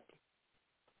that happen.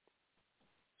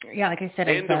 Yeah, like I said,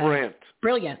 End of rant.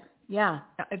 Brilliant. Yeah,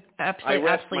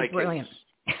 absolutely brilliant.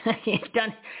 You've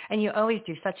done, and you always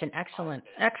do such an excellent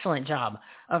job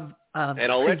of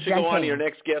and I'll let you go on to your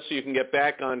next guest so you can get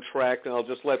back on track, and I'll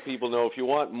just let people know if you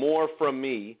want more from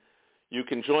me, you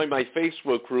can join my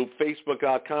Facebook group,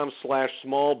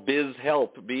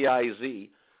 facebook.com/smallbizhelp,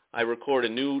 B-I-Z. I record a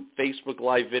new Facebook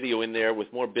Live video in there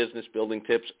with more business building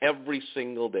tips every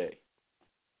single day.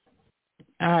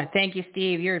 Thank you,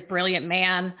 Steve. You're a brilliant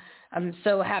man. I'm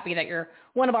so happy that you're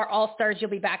one of our all-stars. You'll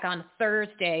be back on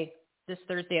this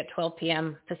Thursday at 12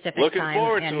 p.m. Pacific time. Looking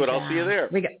forward to it. I'll see you there.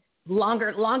 We got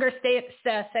longer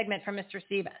segment from Mr.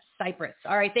 Steve Cypress.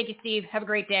 All right. Thank you, Steve. Have a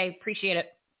great day. Appreciate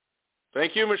it.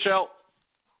 Thank you, Michelle.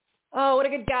 Oh, what a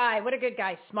good guy.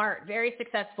 Smart, very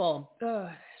successful.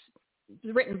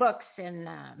 Written books and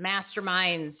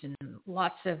masterminds and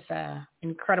lots of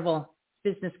incredible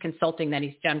business consulting that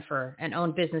he's done and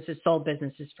owned businesses, sold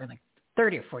businesses for like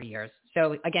 30 or 40 years.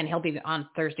 So again, he'll be on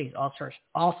Thursday's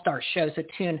All-Star show. So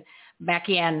tune back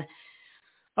in.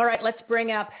 All right, let's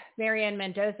bring up Marianne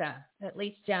Mendoza. At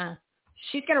least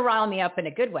she's going to rile me up in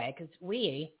a good way because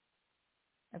we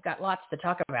have got lots to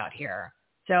talk about here.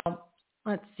 So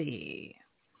let's see.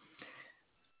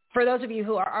 For those of you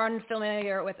who are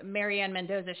unfamiliar with Marianne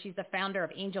Mendoza, she's the founder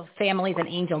of Angel Families and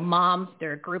Angel Moms.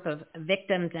 They're a group of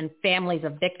victims and families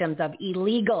of victims of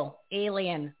illegal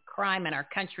alien crime in our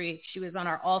country. She was on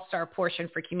our all-star portion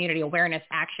for community awareness,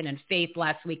 action, and faith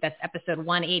last week. That's episode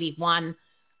 181.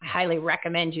 I highly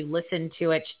recommend you listen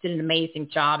to it. She did an amazing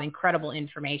job, incredible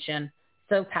information,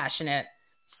 so passionate,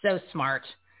 so smart,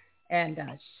 and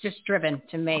she's just driven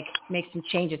to make some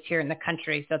changes here in the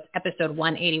country. So it's episode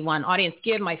 181. Audience,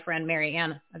 give my friend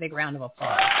Marianne a big round of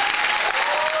applause.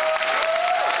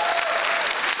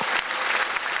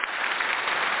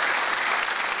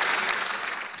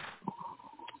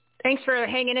 Thanks for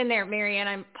hanging in there, Marianne.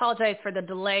 I apologize for the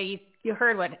delay. You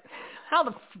heard how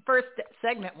the first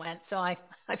segment went, so I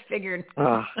figured.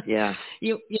 Oh, yeah.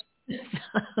 you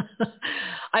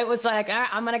I was like,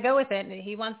 I'm going to go with it.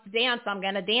 He wants to dance. I'm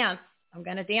going to dance. I'm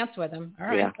going to dance with him. All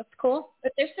right, yeah. That's cool.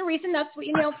 But there's a reason. That's what,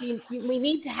 we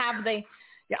need to have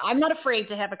I'm not afraid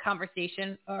to have a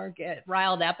conversation or get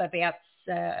riled up about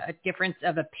a difference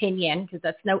of opinion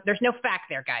because there's no fact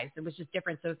there, guys. It was just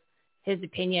difference of his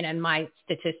opinion and my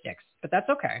statistics, but that's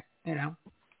okay.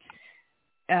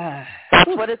 That's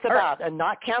what it's about, and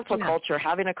not cancel culture,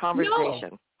 having a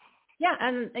conversation. No. Yeah,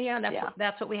 and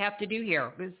that's what we have to do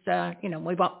here. Is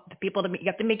we want the people you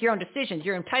have to make your own decisions.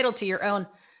 You're entitled to your own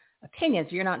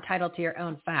opinions. You're not entitled to your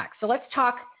own facts. So let's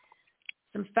talk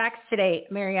some facts today,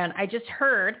 Marianne. I just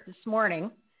heard this morning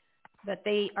that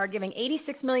they are giving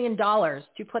 $86 million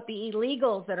to put the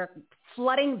illegals that are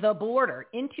flooding the border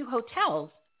into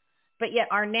hotels, but yet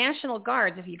our National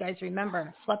Guards, if you guys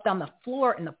remember, slept on the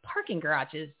floor in the parking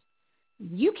garages.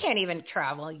 You can't even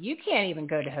travel. You can't even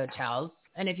go to hotels.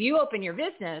 And if you open your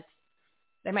business,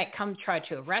 they might come try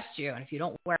to arrest you. And if you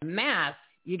don't wear a mask,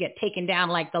 you get taken down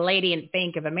like the lady in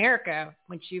Bank of America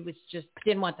when she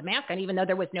didn't want the mask on, even though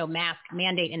there was no mask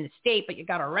mandate in the state, but you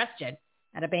got arrested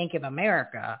at a Bank of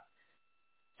America.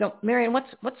 So, Marianne,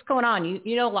 what's going on?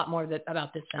 You know a lot more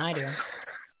about this than I do.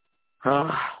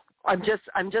 I'm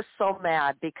just so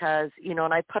mad because,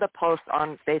 and I put a post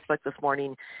on Facebook this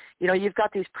morning. You've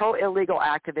got these pro-illegal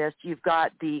activists. You've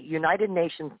got the United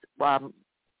Nations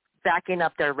backing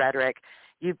up their rhetoric.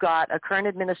 You've got a current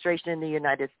administration in the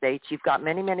United States. You've got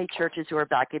many, many churches who are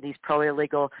backing these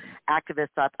pro-illegal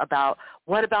activists up about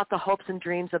what about the hopes and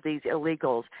dreams of these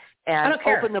illegals and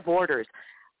open the borders.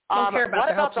 What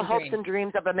about the hopes and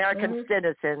dreams of American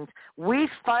citizens? We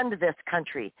fund this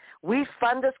country. We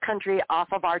fund this country off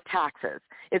of our taxes.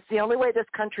 It's the only way this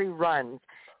country runs.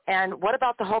 And what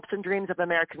about the hopes and dreams of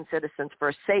American citizens for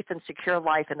a safe and secure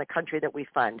life in the country that we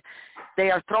fund? They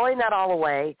are throwing that all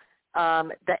away.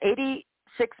 The $86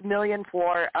 million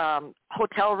for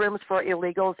hotel rooms for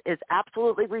illegals is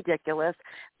absolutely ridiculous.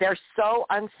 They're so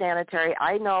unsanitary.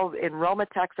 I know in Roma,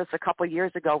 Texas, a couple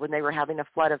years ago when they were having a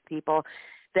flood of people,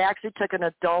 they actually took an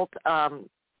adult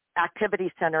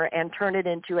activity center and turned it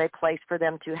into a place for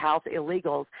them to house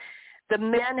illegals. The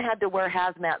men had to wear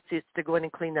hazmat suits to go in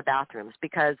and clean the bathrooms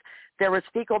because there was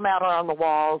fecal matter on the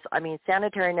walls. I mean,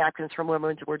 sanitary napkins from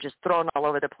women were just thrown all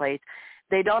over the place.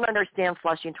 They don't understand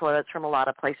flushing toilets from a lot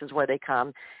of places where they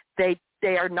come. They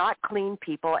are not clean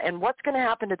people. And what's going to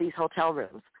happen to these hotel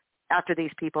rooms after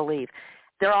these people leave?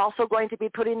 They're also going to be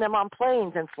putting them on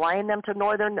planes and flying them to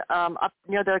up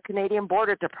near the Canadian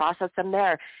border to process them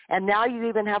there. And now you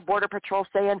even have Border Patrol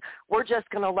saying, we're just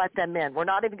going to let them in. We're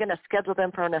not even going to schedule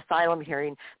them for an asylum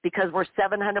hearing because we're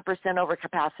 700% over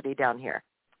capacity down here.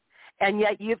 And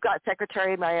yet you've got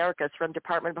Secretary Mayorkas from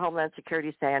Department of Homeland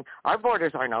Security saying, our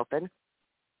borders aren't open.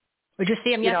 Did you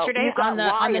see him yesterday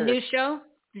on the news show?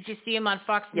 Did you see him on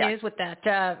Fox News with that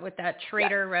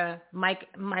traitor, Mike,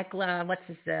 what's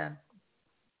his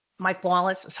Mike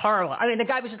Wallace? It was horrible. I mean, the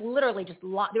guy was just literally there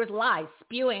was lies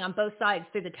spewing on both sides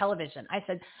through the television. I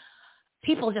said,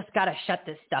 people just got to shut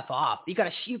this stuff off.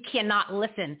 You cannot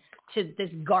listen to this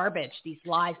garbage, these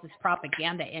lies, this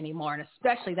propaganda anymore. And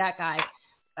especially that guy,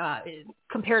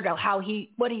 compared to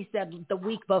what he said the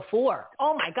week before.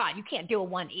 Oh my God, you can't do a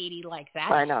 180 like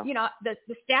that. I know. The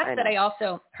stats that I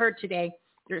also heard today,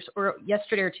 or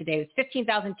yesterday or today, was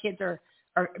 15,000 kids are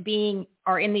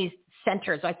in these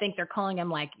centers. I think they're calling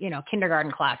them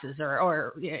kindergarten classes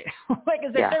or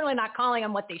because they're certainly not calling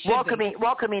them what they should be.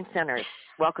 Welcoming centers.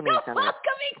 Welcoming centers.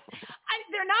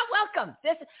 you're not welcome.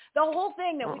 The whole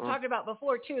thing that we talked about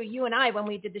before too, you and I, when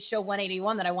we did the show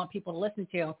 181 that I want people to listen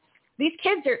to. These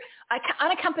kids are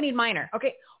unaccompanied minor.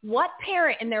 Okay, what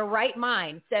parent in their right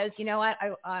mind says, you know what,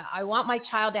 I want my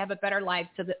child to have a better life,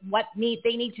 so that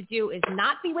they need to do is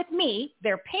not be with me,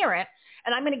 their parent,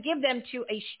 and I'm going to give them to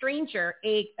a stranger,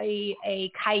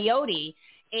 a coyote,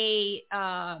 a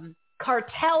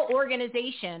cartel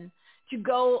organization to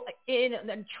go in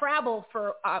and travel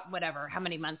for whatever, how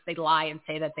many months they lie and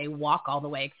say that they walk all the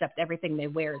way, except everything they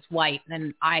wear is white.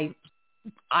 And I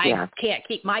can't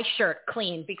keep my shirt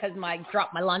clean because I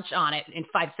dropped my lunch on it in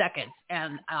 5 seconds.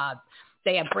 And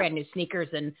they have brand new sneakers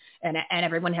and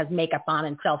everyone has makeup on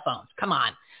and cell phones. Come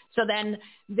on. So then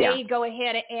they go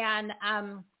ahead and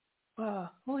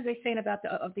what was I saying about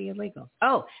the illegals?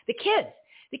 Oh, the kids.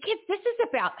 This is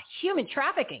about human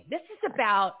trafficking. This is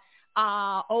about,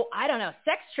 I don't know,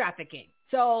 sex trafficking.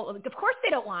 So, of course, they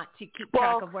don't want to keep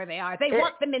track of where they are. They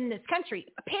want them in this country.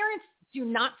 Parents do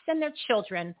not send their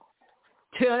children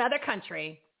to another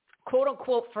country, quote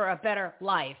unquote, for a better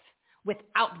life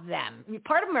without them. I mean,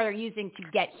 part of them are using to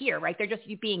get here, right? They're just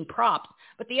being props.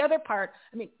 But the other part,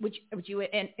 I mean, would you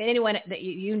and anyone that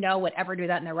you know would ever do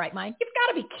that in their right mind? You've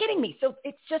got to be kidding me. So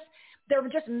it's just, they're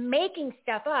just making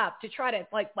stuff up to try to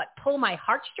pull my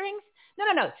heartstrings.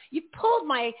 No. You've pulled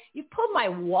my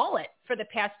wallet for the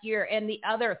past year and the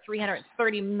other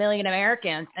 330 million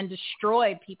Americans and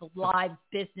destroyed people's lives,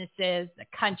 businesses, the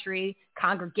country,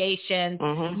 congregations,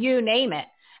 you name it.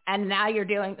 And now you're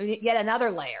doing yet another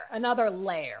layer. No.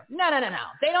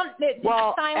 They don't.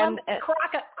 Asylum,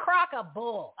 crock a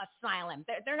bull asylum.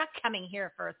 They're not coming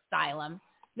here for asylum.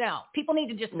 No, people need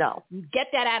to just get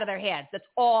that out of their heads. That's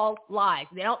all lies.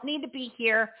 They don't need to be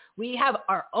here. We have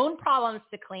our own problems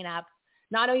to clean up.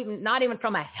 Not even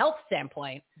from a health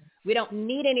standpoint. We don't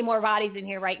need any more bodies in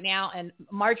here right now. And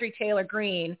Marjorie Taylor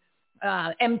Greene,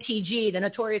 MTG, the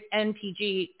notorious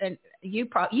MTG, and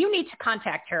you need to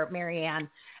contact her, Marianne,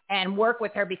 and work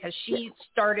with her because she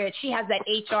has that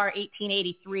HR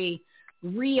 1883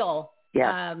 real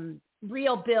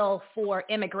bill for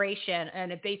immigration,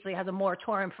 and it basically has a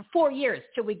moratorium for 4 years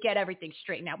till we get everything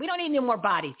straightened out. We don't need any more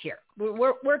bodies here.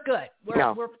 We're good.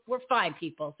 We're fine,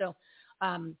 people. So.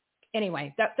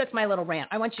 Anyway, that's my little rant.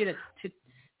 I want you to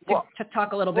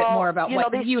talk a little bit more about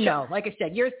what you know. Like I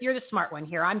said, you're the smart one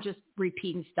here. I'm just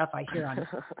repeating stuff I hear on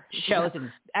shows and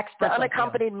experts. The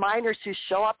unaccompanied minors who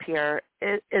show up here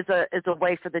is a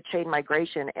way for the chain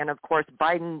migration. And, of course,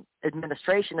 Biden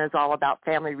administration is all about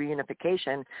family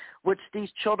reunification, which these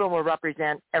children will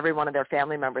represent every one of their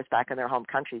family members back in their home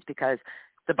countries, because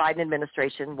the Biden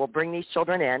administration will bring these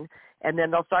children in, and then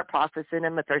they'll start processing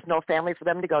them. If there's no family for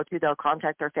them to go to, they'll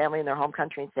contact their family in their home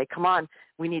country and say, come on,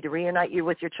 we need to reunite you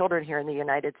with your children here in the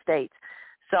United States.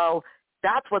 So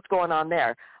that's what's going on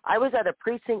there. I was at a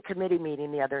precinct committee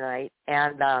meeting the other night,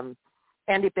 and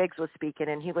Andy Biggs was speaking,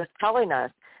 and he was telling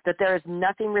us that there is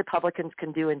nothing Republicans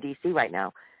can do in D.C. right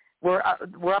now. We're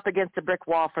up against a brick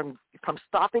wall from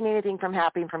stopping anything from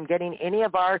happening, from getting any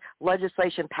of our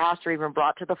legislation passed or even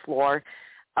brought to the floor.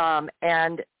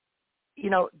 And, you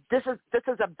know, this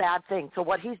is a bad thing. So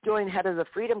what he's doing, head of the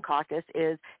Freedom Caucus,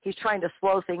 is he's trying to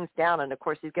slow things down. And, of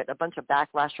course, he's getting a bunch of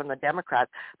backlash from the Democrats.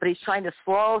 But he's trying to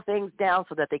slow things down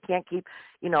so that they can't keep,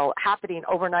 happening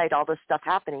overnight, all this stuff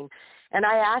happening. And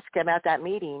I asked him at that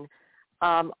meeting,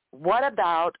 what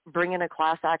about bringing a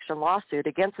class action lawsuit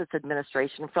against this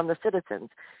administration from the citizens?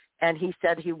 And he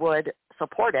said he would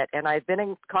support it. And I've been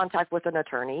in contact with an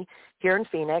attorney here in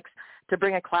Phoenix to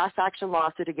bring a class action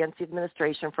lawsuit against the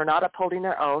administration for not upholding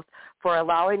their oath, for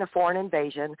allowing a foreign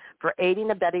invasion, for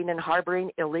aiding, abetting, and harboring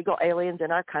illegal aliens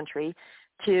in our country,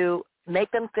 to make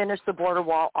them finish the border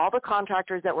wall, all the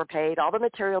contractors that were paid, all the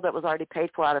material that was already paid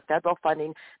for out of federal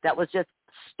funding that was just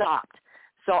stopped.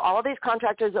 So all of these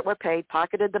contractors that were paid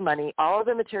pocketed the money, all of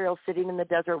the material sitting in the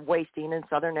desert wasting in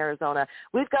southern Arizona.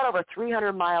 We've got over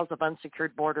 300 miles of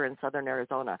unsecured border in southern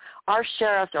Arizona. Our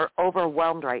sheriffs are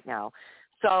overwhelmed right now.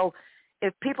 So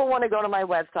if people want to go to my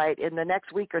website, in the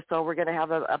next week or so, we're going to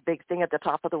have a big thing at the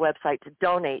top of the website to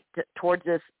donate towards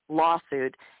this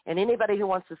lawsuit. And anybody who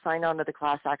wants to sign on to the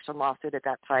class action lawsuit at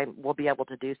that time will be able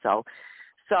to do so.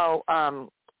 So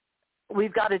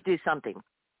we've got to do something.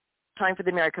 Time for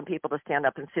the American people to stand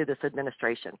up and sue this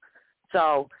administration.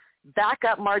 So back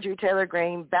up Marjorie Taylor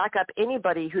Greene, back up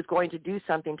anybody who's going to do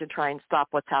something to try and stop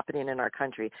what's happening in our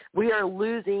country. We are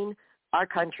losing our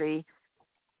country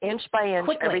inch by inch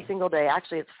every single day.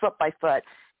 Actually, it's foot by foot.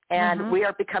 And we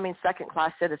are becoming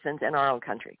second-class citizens in our own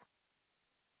country.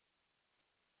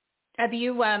 Have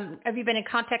you been in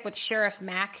contact with Sheriff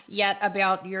Mack yet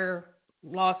about your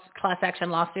class action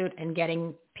lawsuit and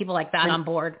getting people like that on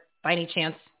board? by any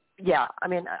chance? Yeah, I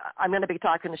mean, I'm going to be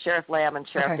talking to Sheriff Lamb and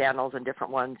Sheriff Daniels and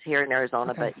different ones here in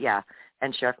Arizona, but yeah,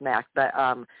 and Sheriff Mack. But,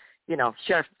 you know,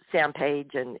 Sheriff Sam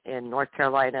Page in North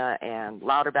Carolina and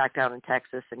Louderback down in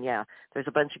Texas. And, yeah, there's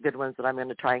a bunch of good ones that I'm going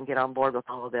to try and get on board with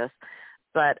all of this.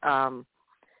 But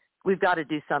we've got to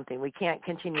do something. We can't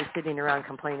continue sitting around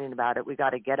complaining about it. We've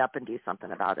got to get up and do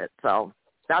something about it. So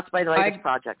that's my latest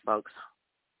project, folks.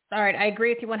 All right, I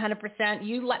agree with you 100%.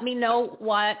 You let me know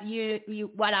what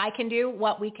what I can do,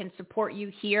 what we can support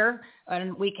you here,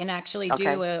 and we can actually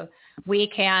we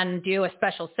can do a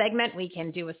special segment, we can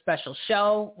do a special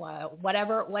show,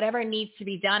 whatever needs to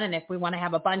be done. And if we want to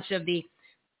have a bunch of the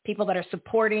people that are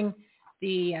supporting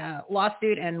the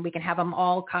lawsuit, and we can have them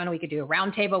all we could do a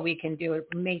roundtable, we can do a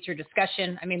major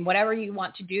discussion. I mean, whatever you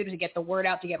want to do to get the word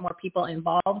out, to get more people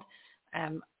involved,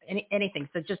 anything.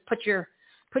 So just put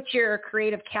your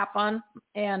creative cap on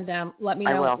and let me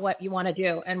know what you want to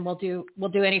do, and we'll do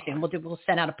anything. We'll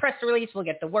send out a press release. We'll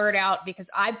get the word out, because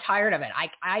I'm tired of it.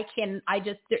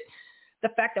 The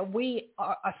fact that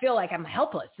I feel like I'm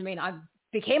helpless. I mean, I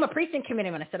became a precinct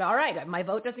committeeman. I said, all right, my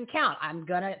vote doesn't count. I'm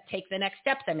going to take the next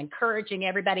steps. I'm encouraging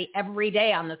everybody every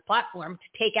day on this platform to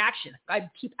take action. I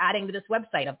keep adding to this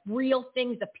website of real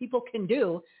things that people can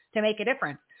do to make a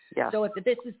difference. Yeah. So if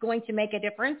this is going to make a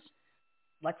difference,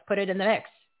 let's put it in the mix.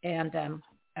 And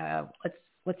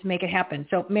let's make it happen.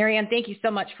 So, Marianne, thank you so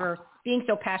much for being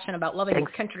so passionate about loving this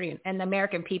country and the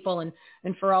American people, and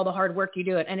for all the hard work you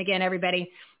do. And again,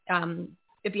 everybody,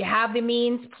 if you have the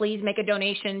means, please make a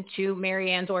donation to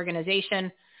Marianne's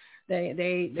organization.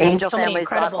 They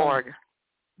AngelFamilies.org.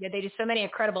 Yeah, they do so many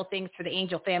incredible things for the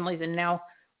angel families, and now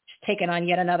just taking on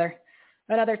yet another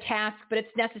task, but it's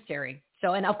necessary.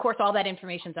 So, and of course, all that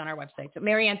information's on our website. So,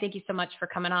 Marianne, thank you so much for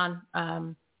coming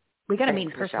on. We got to meet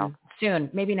in person soon,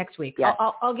 maybe next week. Yes.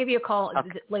 I'll give you a call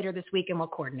later this week, and we'll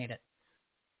coordinate it.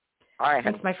 All right.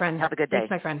 Thanks, my friend. Have a good day.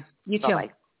 Thanks, my friend. You too. Bye-bye.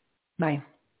 Bye.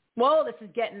 Whoa, this is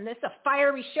a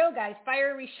fiery show, guys.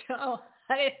 Fiery show.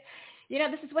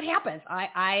 This is what happens.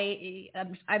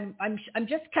 I'm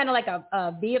just kind of like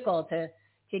a vehicle to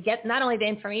get not only the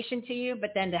information to you,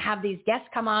 but then to have these guests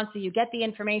come on so you get the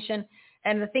information.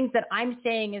 And the things that I'm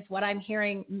saying is what I'm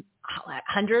hearing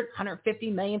 100, 150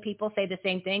 million people say the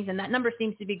same things. And that number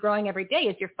seems to be growing every day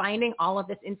as you're finding all of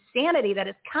this insanity that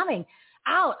is coming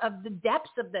out of the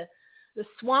depths of the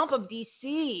swamp of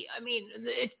D.C. I mean,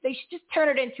 they should just turn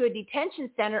it into a detention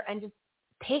center and just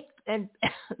take and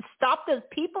stop those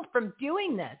people from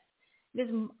doing this.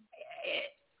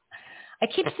 I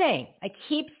keep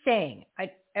saying,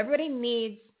 everybody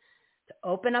needs to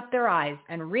open up their eyes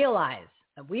and realize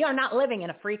that we are not living in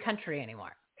a free country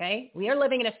anymore, okay? We are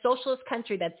living in a socialist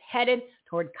country that's headed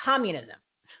toward communism.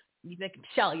 You think,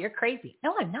 Michelle, you're crazy.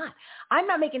 No, I'm not. I'm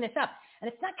not making this up.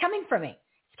 And it's not coming from me.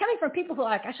 It's coming from people who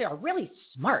actually are really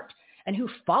smart and who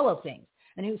follow things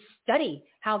and who study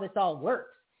how this all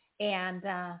works. And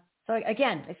so,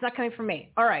 again, it's not coming from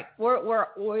me. All right,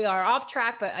 we are off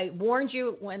track, but I warned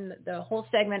you when the whole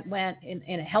segment went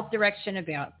in a health direction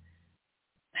about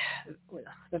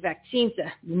the vaccines, the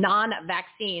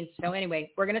non-vaccines. So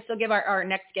anyway, we're going to still give our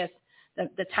next guest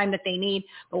the time that they need.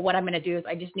 But what I'm going to do is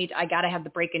I got to have the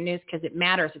breaking news because it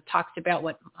matters. It talks about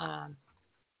what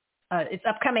it's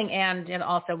upcoming and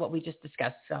also what we just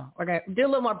discussed. So we're going to do a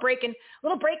little more breaking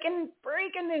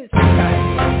news.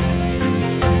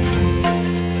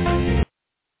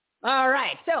 All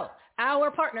right. So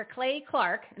our partner, Clay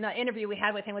Clark, and the interview we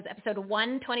had with him was episode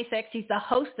 126. He's the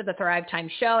host of the Thrive Time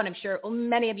Show, and I'm sure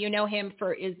many of you know him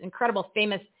for his incredible,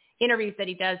 famous interviews that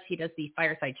he does. He does the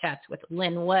Fireside Chats with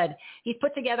Lynn Wood. He's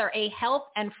put together a Health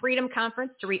and Freedom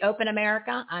Conference to reopen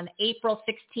America on April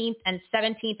 16th and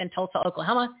 17th in Tulsa,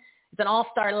 Oklahoma. It's an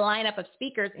all-star lineup of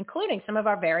speakers, including some of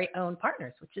our very own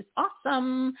partners, which is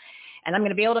awesome. And I'm going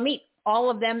to be able to meet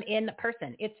all of them in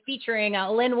person. It's featuring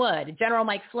Lynn Wood, General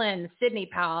Mike Flynn, Sidney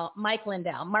Powell, Mike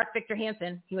Lindell, Mark Victor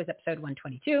Hansen. He was episode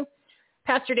 122.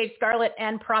 Pastor Dave Scarlett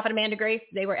and Prophet Amanda Grace.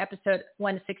 They were episode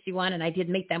 161, and I did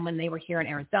meet them when they were here in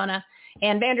Arizona.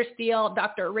 And Vandersteel,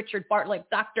 Dr. Richard Bartlett,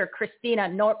 Dr. Christina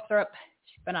Northrup.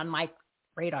 She's been on my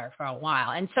radar for a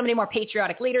while. And so many more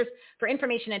patriotic leaders. For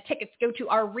information and tickets, go to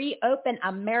our Reopen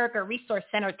America Resource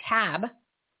Center tab.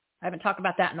 I haven't talked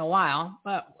about that in a while,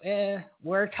 but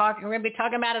we're going to be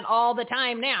talking about it all the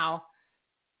time now.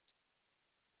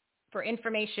 For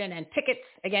information and tickets,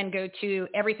 again, go to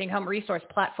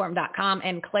everythinghomeresourceplatform.com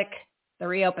and click the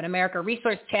Reopen America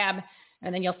Resource tab,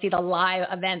 and then you'll see the live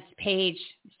events page.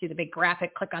 You see the big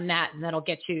graphic, click on that, and that'll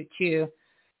get you to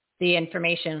the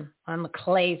information on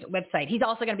Clay's website. He's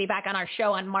also going to be back on our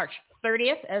show on March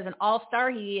 30th as an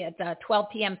all-star. He at 12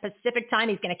 p.m. Pacific time.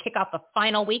 He's going to kick off the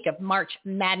final week of March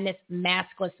Madness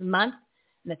Maskless Month.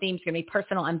 And the theme's going to be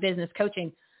personal and business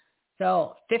coaching.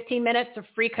 So 15 minutes of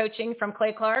free coaching from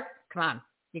Clay Clark. Come on.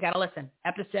 You got to listen.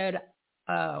 Episode,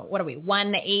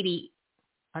 180.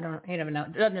 I don't even know.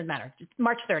 It doesn't matter. It's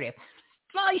March 30th.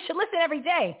 Well, you should listen every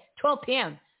day. 12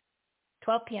 p.m.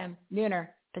 Nooner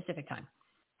Pacific time.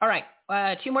 All right.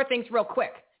 Two more things real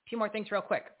quick.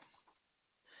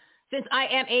 Since I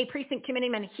am a precinct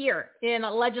committeeman here in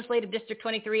Legislative District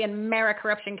 23 in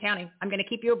Maricorruption County, I'm going to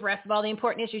keep you abreast of all the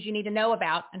important issues you need to know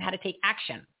about and how to take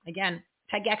action. Again,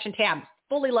 Take Action tab,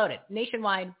 fully loaded,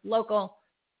 nationwide, local,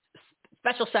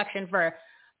 special section for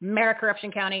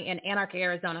Maricorruption County in Anarchy,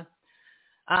 Arizona.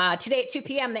 Today at 2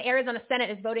 p.m., the Arizona Senate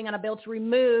is voting on a bill to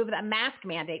remove the mask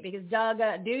mandate because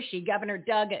Governor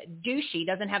Doug Ducey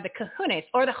doesn't have the cojones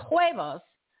or the huevos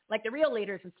like the real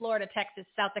leaders in Florida, Texas,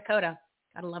 South Dakota.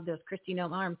 Gotta love those Kristi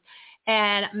Noem arms.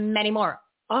 And many more.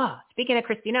 Oh, speaking of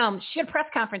Kristi Noem, she had a press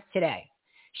conference today.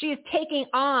 She is taking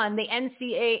on the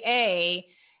NCAA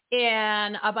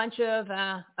in a bunch of,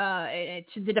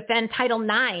 to defend Title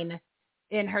IX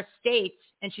in her state.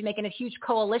 And she's making a huge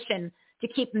coalition to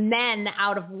keep men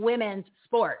out of women's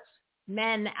sports.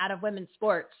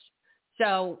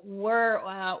 So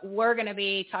we're going to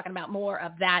be talking about more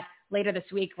of that later this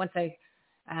week once I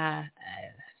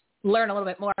learn a little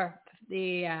bit more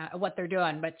what they're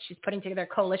doing. But she's putting together a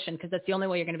coalition because that's the only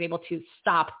way you're going to be able to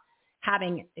stop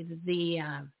having the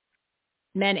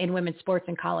men in women's sports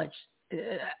in college.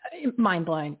 Mind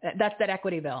blowing. That's that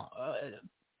equity bill.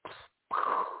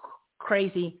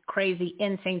 Crazy,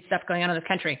 insane stuff going on in this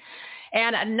country.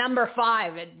 And number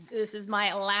 5, this is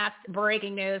my last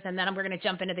breaking news, and then we're going to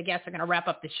jump into the guests. We're going to wrap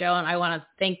up the show, and I want to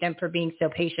thank them for being so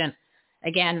patient.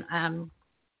 Again,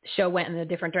 show went in a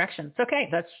different direction. It's okay.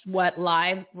 That's what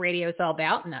live radio is all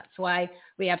about, and that's why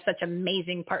we have such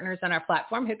amazing partners on our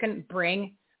platform who can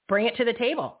bring it to the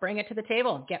table.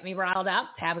 Get me riled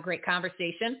up, have a great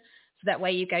conversation, so that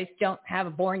way you guys don't have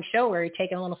a boring show where you're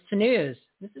taking a little snooze.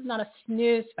 This is not a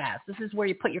snooze fest. This is where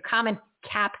you put your common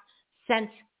sense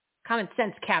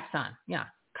caps on. Yeah,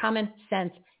 common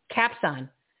sense caps on.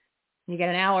 You get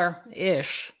an hour-ish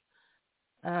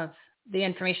of the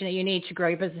information that you need to grow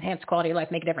your business, enhance quality of life,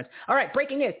 make a difference. All right,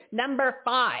 breaking news. Number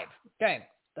 5. Okay,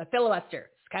 the filibuster.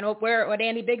 It's kind of what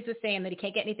Andy Biggs was saying, that he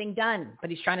can't get anything done,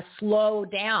 but he's trying to slow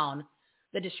down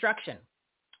the destruction.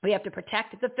 We have to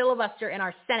protect the filibuster in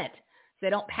our Senate so they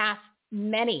don't pass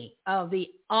many of the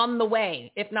on the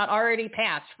way, if not already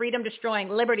passed, freedom-destroying,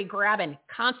 liberty-grabbing,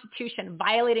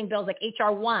 Constitution-violating bills like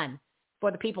H.R. 1 for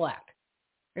the People Act.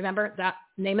 Remember, that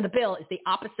name of the bill is the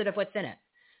opposite of what's in it.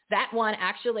 That one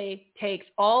actually takes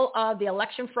all of the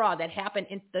election fraud that happened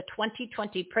in the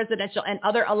 2020 presidential and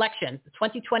other elections, the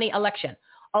 2020 election.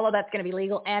 All of that's going to be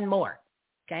legal and more.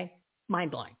 Okay?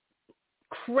 Mind-blowing.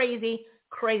 Crazy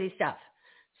stuff.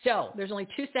 So there's only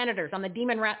 2 senators on the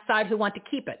demon rat side who want to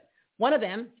keep it. One of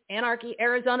them, Anarchy,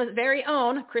 Arizona's very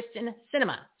own Kyrsten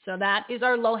Sinema. So that is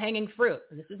our low-hanging fruit.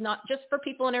 And this is not just for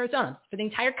people in Arizona. It's for the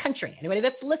entire country. Anybody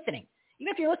that's listening,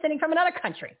 even if you're listening from another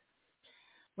country,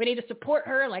 we need to support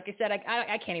her. Like I said,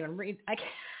 I can't even read. I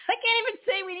can't even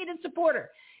say we need to support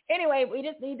her. Anyway, we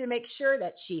just need to make sure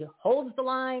that she holds the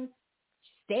line,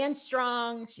 she stands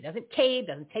strong, she doesn't cave,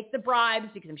 doesn't take the bribes,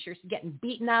 because I'm sure she's getting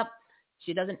beaten up.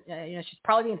 She doesn't, she's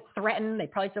probably being threatened. They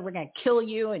probably said, we're going to kill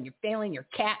you and you're failing your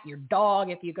cat and your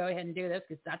dog if you go ahead and do this,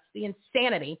 because that's the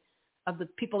insanity of the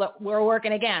people that we're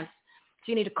working against. So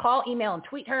you need to call, email, and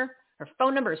tweet her. Her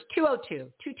phone number is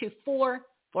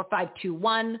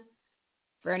 202-224-4521.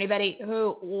 For anybody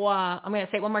who, I'm going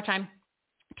to say it one more time,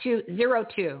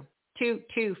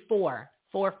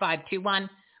 202-224-4521.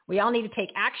 We all need to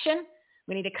take action.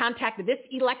 We need to contact this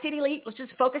elected elite. Let's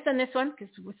just focus on this one because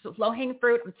it's low-hanging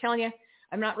fruit. I'm telling you,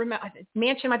 I'm not remember.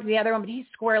 Manchin might be the other one, but he's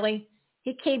squirrely.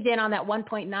 He caved in on that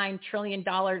 $1.9 trillion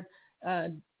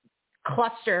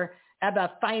cluster of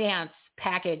a finance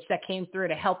package that came through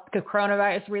to help the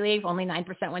coronavirus relief. Only 9%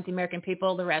 went to American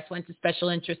people. The rest went to special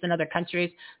interests in other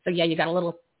countries. So, yeah, you got a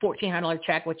little $1,400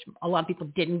 check, which a lot of people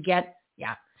didn't get.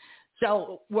 Yeah.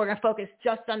 So we're going to focus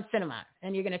just on Sinema.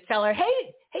 And you're going to tell her,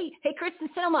 hey, Kyrsten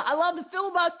Sinema, I love the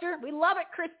filibuster. We love it,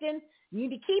 Kyrsten. You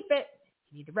need to keep it.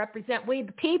 You need to represent we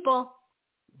the people.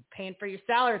 You're paying for your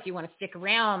salary if you want to stick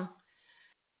around.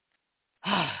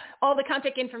 All the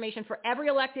contact information for every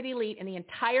elected elite in the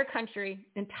entire country,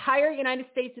 entire United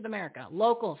States of America,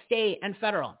 local, state, and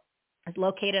federal, is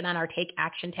located on our Take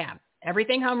Action tab.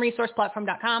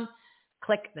 EverythingHomeResourcePlatform.com.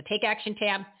 Click the Take Action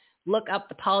tab. Look up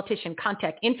the politician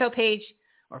contact info page.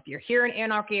 or if you're here in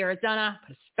Anarchy, Arizona,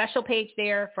 put a special page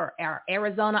there for our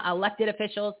Arizona elected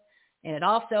officials. And it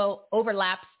also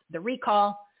overlaps the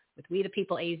recall with We the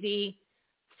People AZ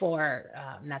for,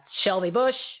 that's Shelby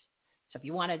Bush. So if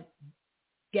you want to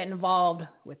get involved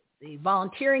with the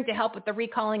volunteering to help with the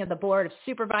recalling of the Board of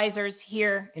Supervisors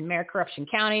here in Mayor Corruption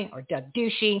County, or Doug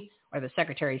Ducey, or the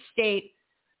Secretary of State,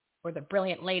 or the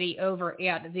brilliant lady over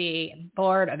at the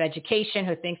Board of Education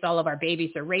who thinks all of our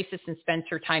babies are racist and spends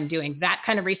her time doing that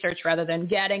kind of research rather than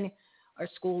getting our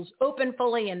schools open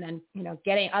fully and then,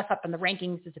 getting us up in the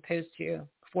rankings as opposed to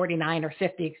 49 or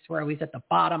 50, because we're always at the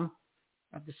bottom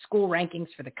of the school rankings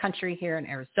for the country here in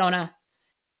Arizona.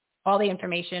 All the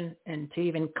information, and to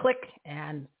even click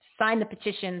and sign the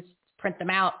petitions, print them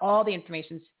out, all the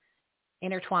information's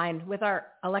intertwined with our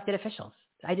elected officials.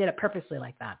 I did it purposely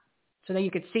like that, so that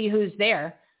you could see who's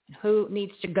there and who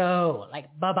needs to go, like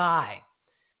bye-bye.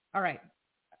 All right.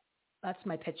 That's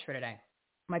my pitch for today.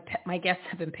 My guests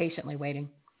have been patiently waiting.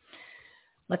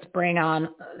 Let's bring on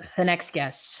the next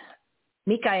guest,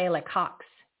 Michaela Cox.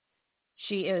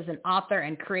 She is an author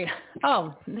and creator.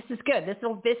 Oh, this is good. This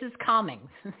is calming.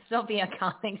 This will be a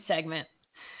calming segment.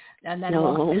 And then no.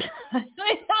 Oh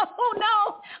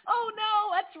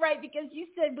no, that's right, because you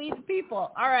said We the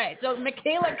People. All right, so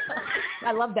Michaela,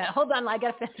 I love that. Hold on, I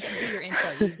got to do your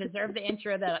intro. You deserve the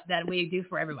intro that we do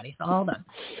for everybody, so hold on.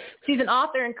 She's an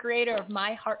author and creator of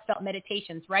My Heartfelt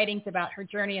Meditations, writings about her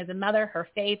journey as a mother, her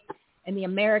faith, and the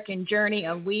American journey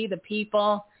of We the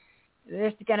People.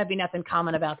 There's going to be nothing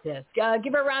common about this.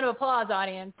 Give her a round of applause,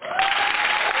 audience.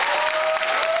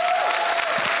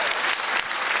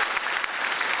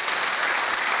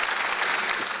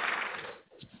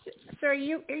 So are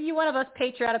you one of us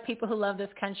patriotic people who love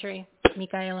this country,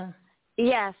 Michaela?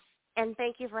 Yes, and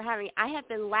thank you for having me. I have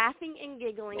been laughing and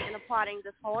giggling and applauding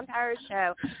this whole entire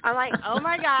show. I'm like, oh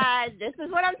my God, this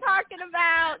is what I'm talking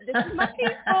about. This is my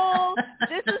people.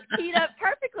 This is keyed up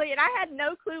perfectly, and I had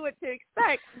no clue what to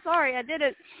expect. Sorry, I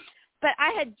didn't. But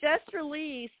I had just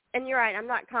released, and you're right, I'm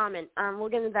not common. We'll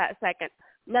get into that in a second.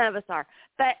 None of us are.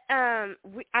 But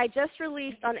I just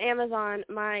released on Amazon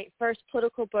my first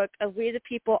political book of We the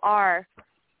People Are,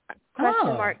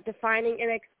 defining and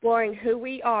exploring who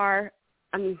we are.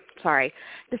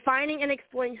 Defining and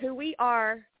exploring who we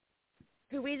are,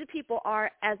 who we the people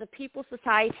are as a people,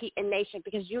 society, and nation,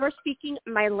 because you are speaking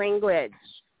my language.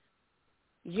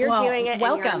 You're doing it,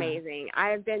 welcome. And you're amazing. I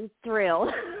have been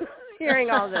thrilled hearing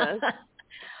all this.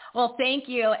 Well, thank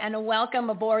you, and welcome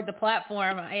aboard the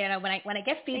platform. When I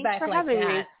get feedback like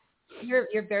that,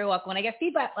 you're very welcome. When I get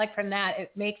feedback like from that,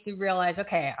 it makes you realize,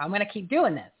 okay, I'm going to keep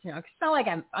doing this. It's not like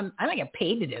I don't get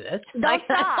paid to do this. Don't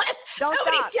stop. Don't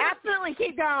stop. Absolutely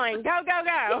keep going. Go, go,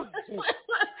 go.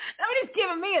 Nobody's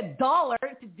giving me $1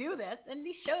 to do this, and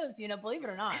these shows, believe it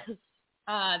or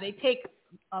not, they take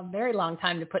a very long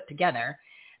time to put together.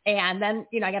 And then,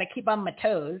 I got to keep on my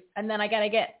toes. And then I got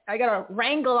to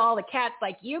wrangle all the cats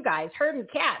like you guys, herding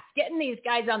cats, getting these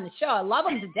guys on the show. I love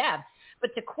them to death.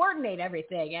 But to coordinate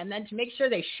everything and then to make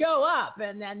sure they show up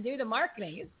and then do the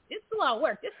marketing, it's a lot of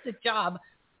work. This is a job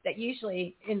that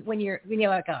usually when you have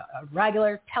like a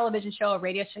regular television show, a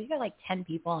radio show, you got like 10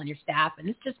 people on your staff, and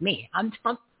it's just me. I'm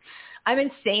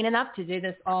insane enough to do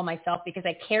this all myself because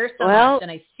I care so much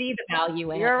and I see the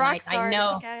value in it. You're a rock star. I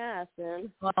know.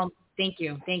 Well, thank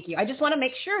you. I just want to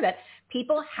make sure that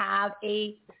people have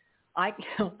I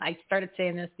started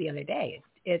saying this the other day.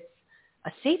 It's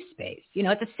a safe space.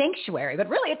 It's a sanctuary, but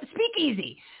really it's a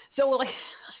speakeasy. So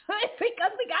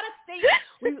because we got to stay,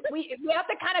 we have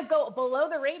to kind of go below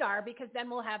the radar because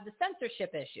then we'll have the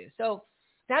censorship issue. So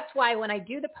that's why when I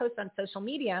do the post on social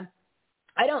media,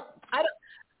 I don't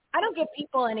give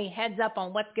people any heads up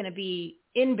on what's going to be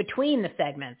in between the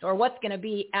segments or what's going to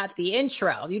be at the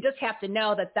intro. You just have to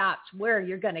know that that's where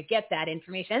you're going to get that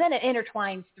information. And then it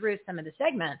intertwines through some of the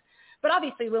segments. But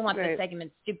obviously we want the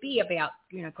segments to be about,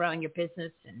 growing your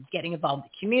business and getting involved in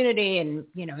the community and,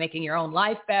 making your own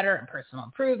life better and personal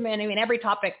improvement. I mean, every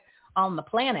topic on the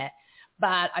planet.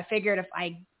 But I figured if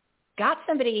I got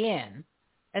somebody in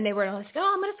and they were like,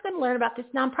 I'm just going to learn about this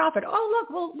nonprofit. Oh,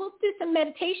 look, we'll do some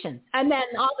meditations. And then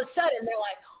all of a sudden they're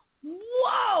like,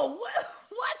 whoa,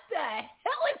 what the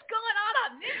hell is going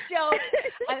on this show?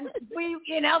 And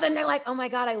then they're like, oh my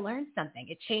God, I learned something.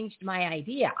 It changed my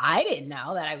idea. I didn't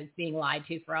know that I was being lied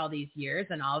to for all these years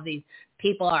and all these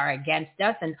people are against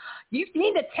us. And you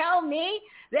mean to tell me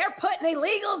they're putting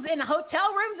illegals in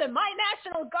hotel rooms and my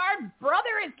National Guard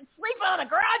brother is sleeping on a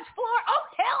garage floor? Oh,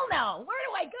 hell no. Where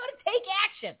do I go to take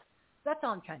action? That's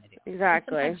all I'm trying to do.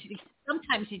 Exactly.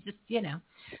 Sometimes you just,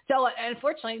 So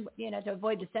unfortunately, to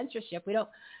avoid the censorship, we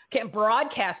can't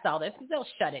broadcast all this because they'll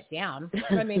shut it down.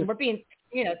 I mean, we're being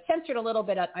censored a little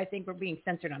bit. I think we're being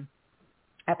censored on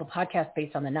Apple Podcasts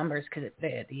based on the numbers because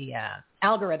the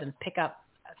algorithms pick up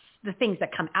the things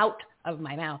that come out of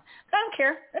my mouth. But I don't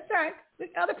care. That's all right.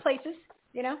 Other places,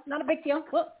 not a big deal.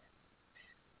 Well,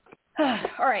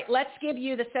 all right, let's give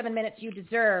you the 7 minutes you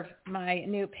deserve, my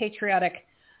new patriotic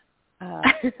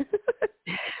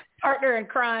partner in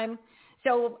crime.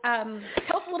 So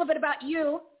tell us a little bit about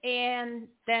you, and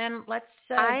then let's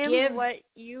give what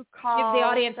you call give the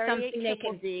audience something they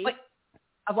can. Wait,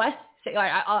 what?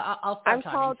 I'll stop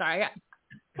talking. Sorry.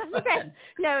 Okay.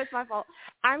 No, it's my fault.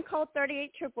 I'm called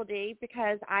 38 Triple D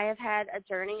because I have had a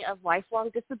journey of lifelong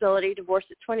disability, divorce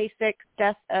at 26,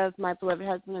 death of my beloved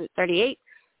husband at 38,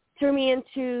 threw me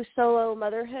into solo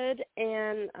motherhood,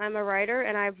 and I'm a writer,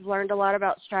 and I've learned a lot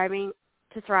about striving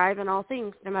to thrive in all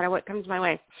things, no matter what comes my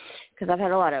way, because I've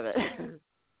had a lot of it.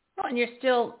 Well, and you're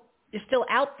still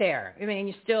out there. I mean,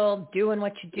 you're still doing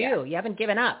what you do. Yeah. You haven't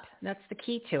given up. That's the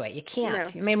key to it. You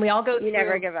can't. No. I mean, we all go through. You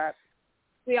never give up.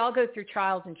 We all go through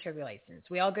trials and tribulations.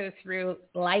 We all go through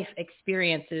life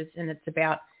experiences, and it's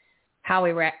about how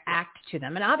we react to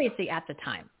them. And obviously, at the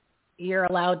time, you're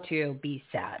allowed to be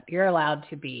sad. You're allowed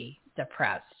to be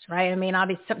depressed, right? I mean,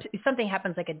 obviously, if something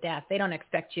happens like a death, they don't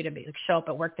expect you to show up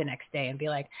at work the next day and be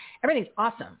like, everything's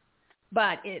awesome.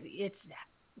 But it's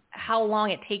how long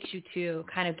it takes you to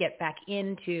kind of get back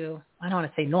into, I don't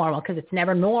want to say normal because it's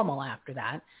never normal after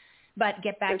that, but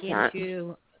get back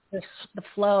into the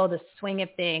flow, the swing of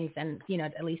things, and,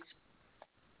 at least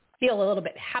feel a little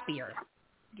bit happier.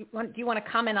 Do you want to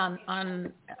comment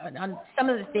on some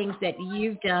of the things that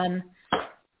you've done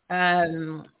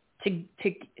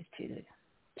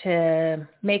to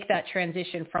make that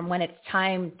transition from when it's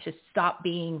time to stop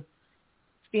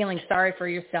feeling sorry for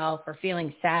yourself or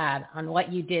feeling sad, on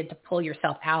what you did to pull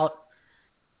yourself out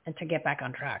and to get back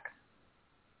on track?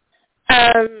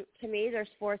 To me, there's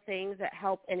 4 things that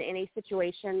help in any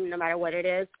situation, no matter what it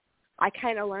is. I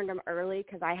kind of learned them early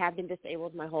because I have been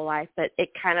disabled my whole life, but it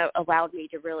kind of allowed me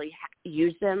to really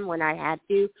use them when I had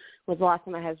to. With the loss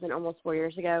of my husband almost 4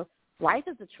 years ago, life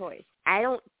is a choice.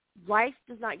 Life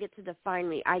does not get to define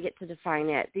me. I get to define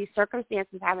it. These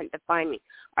circumstances haven't defined me.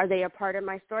 Are they a part of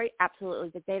my story? Absolutely,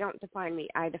 but they don't define me.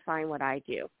 I define what I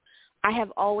do. I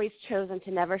have always chosen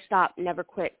to never stop, never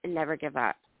quit, and never give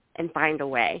up, and find a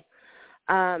way.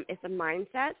 It's a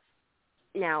mindset.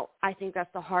 Now, I think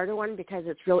that's the harder one because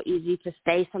it's real easy to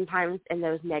stay sometimes in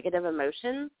those negative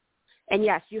emotions. And,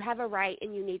 yes, you have a right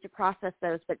and you need to process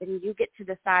those, but then you get to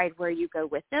decide where you go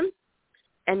with them.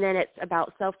 And then it's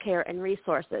about self-care and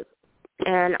resources.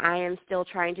 And I am still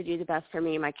trying to do the best for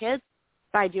me and my kids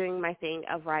by doing my thing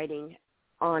of writing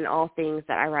on all things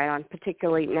that I write on,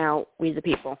 particularly now, We the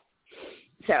People.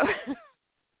 So...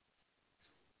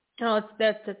 No,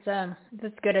 that's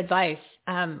good advice.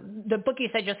 The book you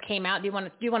said just came out. Do you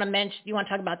want to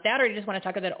talk about that, or do you just want to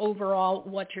talk about overall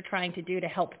what you're trying to do to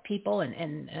help people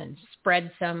and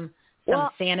spread some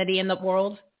sanity in the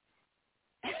world?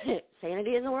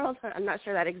 Sanity in the world? I'm not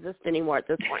sure that exists anymore at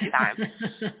this point in time.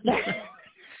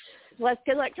 Let's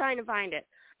good luck trying to find it.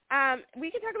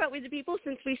 We can talk about We the People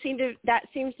since that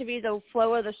seems to be the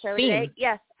flow of the show today.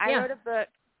 Yes, I wrote a book.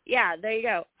 Yeah, there you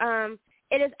go.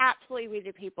 It is absolutely We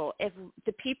the People. If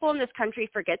the people in this country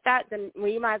forget that, then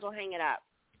we might as well hang it up,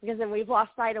 because then we've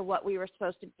lost sight of what we were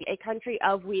supposed to be, a country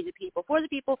of we the people, for the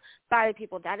people, by the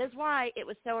people. That is why it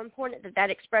was so important that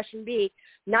expression be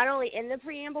not only in the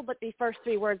preamble, but the first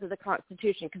 3 words of the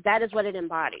Constitution, because that is what it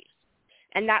embodies.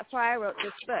 And that's why I wrote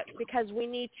this book, because we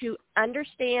need to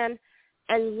understand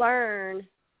and learn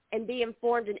and be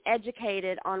informed and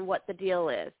educated on what the deal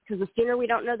is, because the sooner we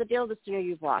don't know the deal, the sooner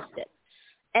you've lost it.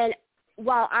 And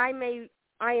while I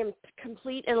am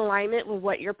complete in alignment with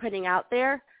what you're putting out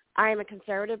there, I am a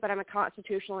conservative, but I'm a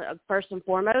constitutionalist first and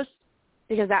foremost,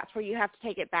 because that's where you have to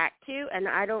take it back to, and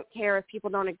I don't care if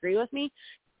people don't agree with me.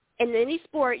 In any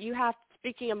sport, you have,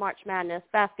 speaking of March Madness,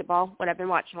 basketball, what I've been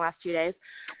watching the last 2 days,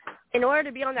 in order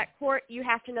to be on that court, you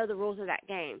have to know the rules of that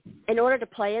game. In order to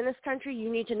play in this country, you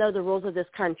need to know the rules of this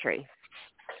country.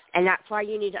 And that's why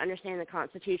you need to understand the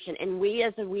Constitution. And we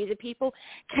the people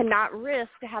cannot risk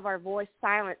to have our voice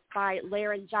silenced by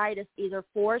laryngitis, either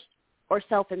forced or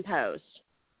self-imposed.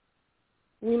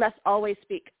 We must always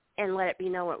speak and let it be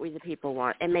known what we the people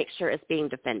want and make sure it's being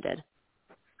defended.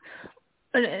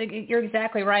 You're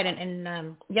exactly right.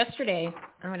 And yesterday,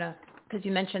 because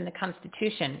you mentioned the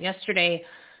Constitution, yesterday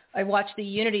I watched the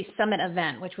Unity Summit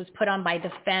event, which was put on by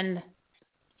Defend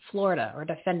Florida, or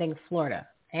Defending Florida.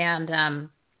 And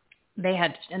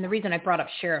and the reason I brought up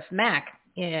Sheriff Mack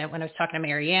when I was talking to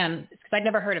Marianne is because I'd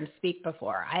never heard him speak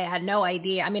before. I had no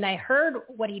idea. I mean, I heard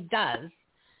what he does,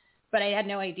 but I had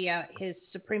no idea his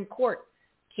Supreme Court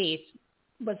case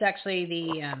was actually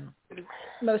the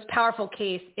most powerful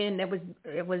case, and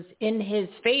it was in his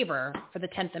favor for the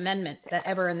 10th Amendment that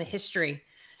ever in the history,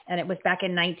 and it was back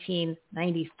in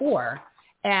 1994,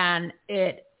 and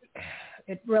it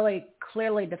really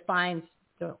clearly defines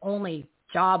the only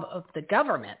job of the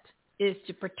government is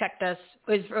to protect us,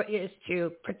 is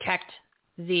to protect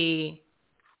the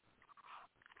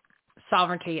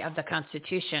sovereignty of the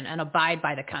Constitution and abide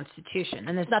by the Constitution,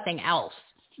 and there's nothing else.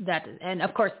 And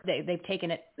of course they've taken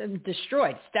it,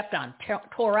 destroyed, stepped on,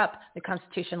 tore up the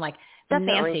Constitution like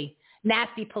nasty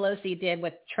Pelosi did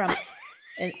with Trump.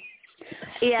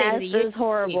 Yes, this is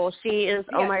horrible. She is.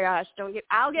 Oh my gosh!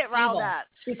 I'll get riled up.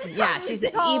 She's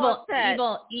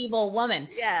an evil woman.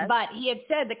 Yes. But he had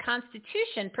said the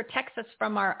Constitution protects us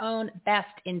from our own best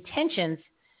intentions,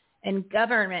 and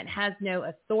government has no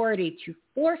authority to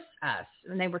force us.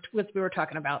 And we were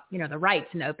talking about, the rights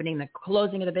and opening, the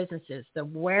closing of the businesses, the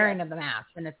wearing of the mask.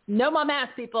 And it's no more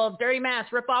masks, people. Dirty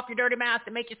masks. Rip off your dirty masks.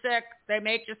 They make you sick. They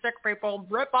make you sick, people.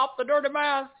 Rip off the dirty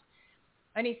masks.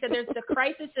 And he said there's the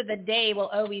crisis of the day will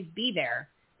always be there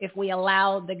if we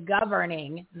allow the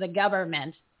government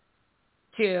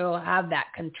to have that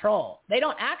control. They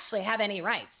don't actually have any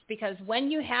rights, because when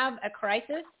you have a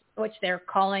crisis, which they're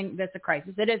calling this a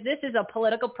crisis, this is a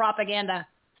political propaganda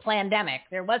pandemic.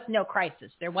 There was no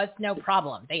crisis. There was no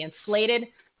problem. They inflated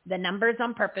the numbers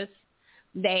on purpose.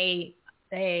 They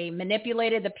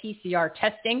manipulated the PCR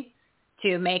testing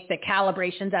to make the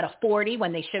calibrations at a 40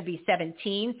 when they should be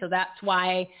 17. So that's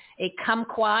why a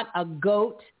kumquat, a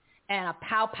goat, and a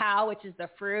pawpaw, which is the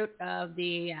fruit of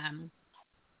the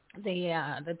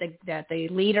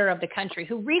leader of the country,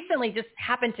 who recently just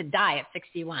happened to die at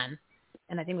 61.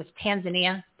 And I think it was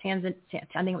Tanzania. I think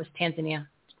it was Tanzania.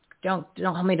 Don't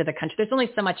hold me to the country. There's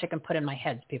only so much I can put in my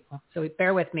head, people. So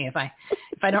bear with me if I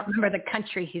don't remember the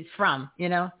country he's from,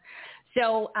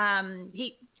 So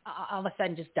he all of a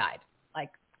sudden just died. Like,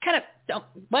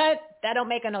 that don't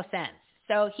make no sense.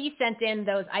 So he sent in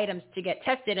those items to get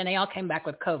tested, and they all came back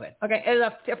with COVID. Okay, it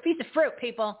was a piece of fruit,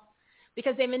 people,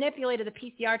 because they manipulated the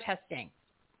PCR testing.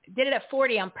 Did it at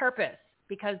 40 on purpose,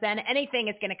 because then anything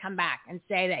is going to come back and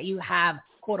say that you have,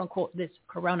 quote unquote, this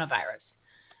coronavirus.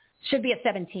 Should be at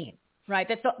 17, right?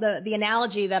 That's the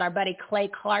analogy that our buddy Clay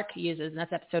Clark uses, and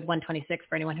that's episode 126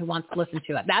 for anyone who wants to listen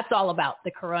to it. That's all about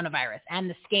the coronavirus and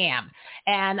the scam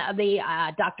and the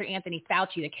Dr. Anthony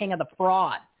Fauci, the king of the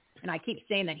fraud. And I keep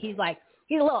saying that he's a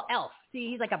little elf.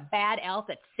 See, he's like a bad elf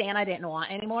that Santa didn't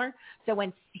want anymore. So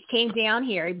when he came down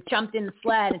here, he jumped in the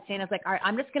sled, and Santa's like, all right,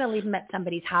 I'm just going to leave him at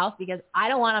somebody's house because I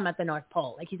don't want him at the North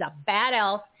Pole. Like, he's a bad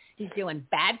elf. He's doing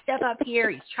bad stuff up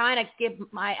here. He's trying to give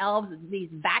my elves these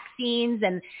vaccines,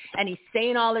 and he's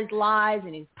saying all these lies,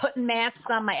 and he's putting masks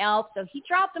on my elves. So he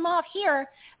dropped them off here,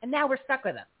 and now we're stuck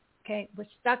with him. Okay, we're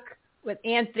stuck with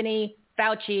Anthony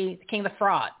Fauci, the king of the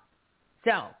fraud.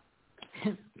 So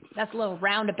that's a little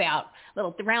roundabout.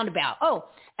 Oh,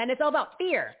 and it's all about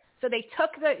fear. So they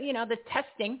took the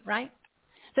testing, right?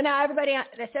 So now everybody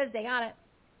that says they got it,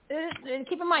 and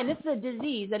keep in mind, this is a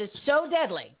disease that is so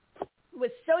deadly. It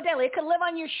was so deadly. It could live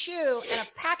on your shoe in a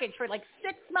package for like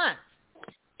 6 months.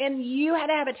 And you had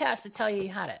to have a test to tell you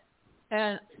had it.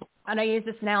 And I use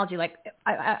this analogy, like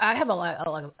I have a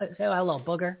little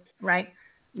booger, right?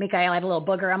 Mikael had a little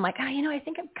booger. I'm like, I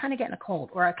think I'm kind of getting a cold,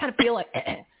 or I kind of feel like,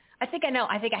 I think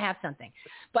I have something.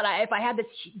 But if I have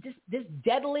this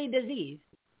deadly disease,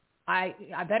 I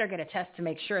better get a test to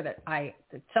make sure that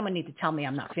someone needs to tell me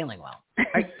I'm not feeling well.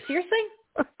 Seriously?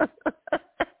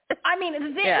 I mean,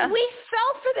 we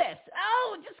fell for this.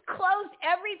 Oh, just close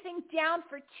everything down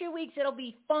for 2 weeks. It'll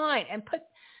be fine. And put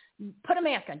a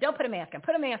mask on. Don't put a mask on.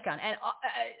 Put a mask on. And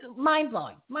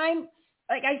mind-blowing.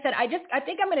 Like I said, I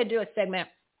think I'm going to do a segment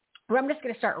where I'm just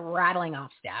going to start rattling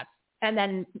off stats. And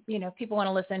then, people want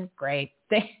to listen, great.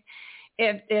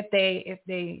 If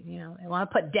they want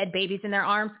to put dead babies in their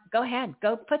arms, go ahead.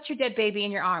 Go put your dead baby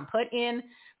in your arm. Put in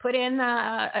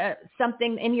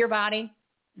something in your body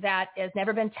that has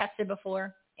never been tested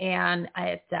before, and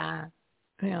the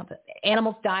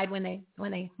animals died when they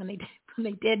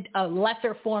did a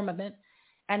lesser form of it.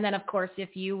 And then, of course,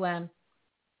 if you want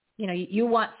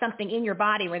something in your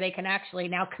body where they can actually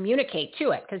now communicate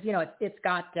to it, because it's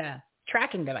got a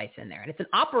tracking device in there, and it's an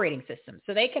operating system,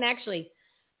 so they can actually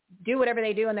do whatever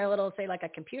they do in their little, say, like a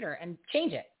computer, and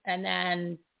change it. And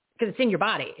then, because it's in your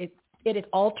body, it is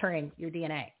altering your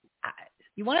DNA.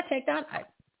 You want to take that?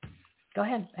 Go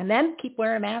ahead. And then keep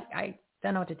wearing a mask. I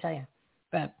don't know what to tell you.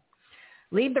 But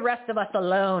leave the rest of us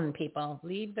alone, people.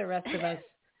 Leave the rest of us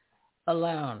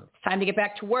alone. It's time to get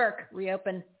back to work.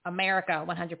 Reopen America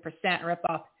 100%. Rip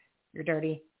off your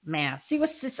dirty Mass. See,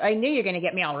 what's this? I knew you were going to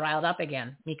get me all riled up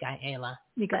again. Michaela.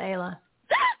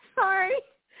 Sorry.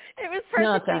 It was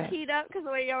perfectly teed up because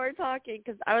the way y'all were talking.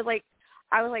 Because I was like,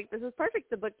 this is perfect.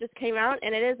 The book just came out,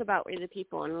 and it is about We the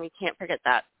People, and we can't forget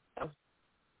that. So.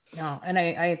 No, and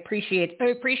I appreciate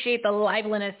the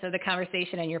liveliness of the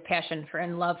conversation and your passion for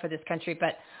and love for this country.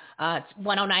 But it's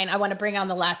 1:09. I want to bring on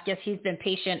the last guest. He's been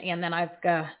patient, and then I've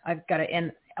got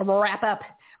to wrap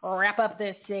up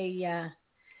this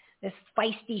this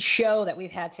feisty show that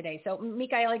we've had today. So,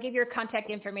 Michaela, give your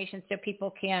contact information so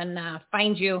people can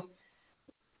find you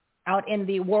out in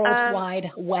the World Wide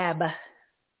Web.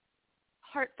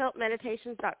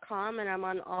 Heartfeltmeditations.com, and I'm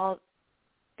on all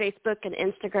Facebook and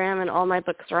Instagram, and all my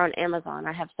books are on Amazon.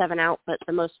 I have 7 out, but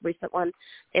the most recent one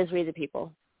is We the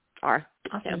People. Awesome.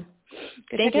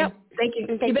 So, Thank you.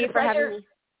 And thank you for having me.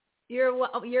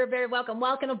 You're very welcome.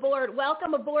 Welcome aboard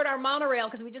our monorail,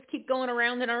 because we just keep going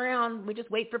around and around. We just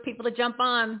wait for people to jump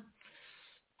on.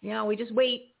 We just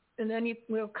wait, and then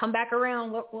we'll come back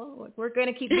around. We're going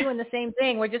to keep doing the same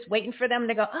thing. We're just waiting for them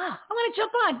to go, I want to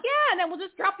jump on. Yeah, and then we'll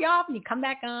just drop you off, and you come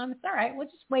back on. It's all right. We'll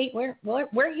just wait. We're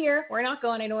here. We're not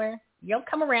going anywhere. You'll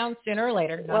come around sooner or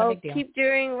later. Not a big deal. Keep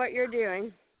doing what you're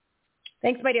doing.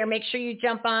 Thanks, my dear. Make sure you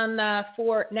jump on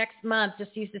for next month.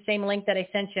 Just use the same link that I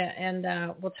sent you,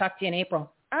 and we'll talk to you in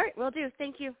April. All right, will do.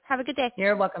 Thank you. Have a good day.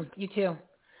 You're welcome. You too.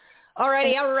 All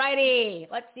righty.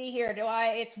 Let's see here.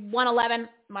 It's 1:11.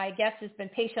 My guest has been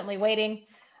patiently waiting,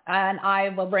 and I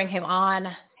will bring him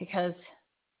on because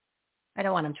I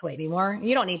don't want him to wait anymore.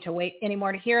 You don't need to wait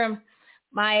anymore to hear him.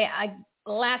 My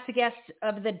last guest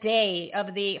of the day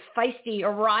of the feisty,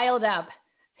 riled up,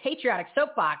 patriotic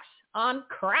soapbox on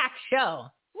crack show.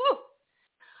 Woo!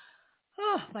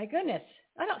 Oh my goodness!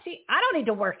 I don't need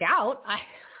to work out. I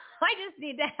just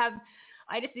need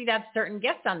to have certain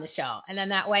guests on the show, and then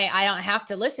that way I don't have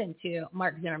to listen to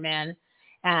Mark Zimmerman,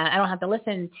 and I don't have to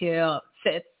listen to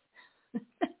Fitz. I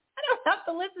don't have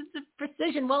to listen to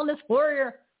Precision Wellness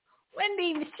Warrior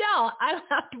Wendy Michelle. I don't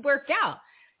have to work out.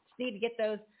 Just need to get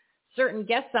those certain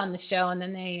guests on the show, and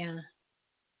then they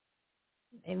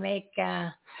make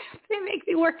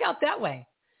me work out that way.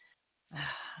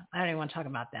 I don't even want to talk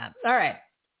about that. All right,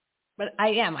 but I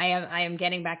am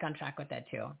getting back on track with that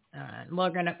too. We're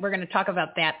gonna talk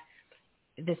about that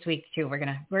this week too. We're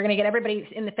gonna get everybody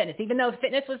in the fitness. Even though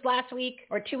fitness was last week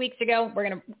or 2 weeks ago, we're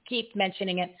gonna keep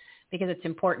mentioning it because it's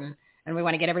important, and we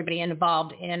want to get everybody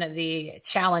involved in the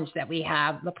challenge that we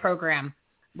have, the program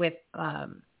with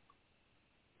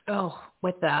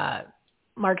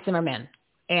Mark Zimmerman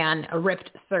and a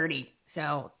Ripped 30.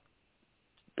 So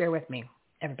bear with me,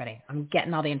 everybody. I'm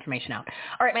getting all the information out.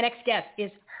 All right, my next guest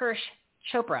is Harsh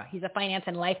Chopra. He's a finance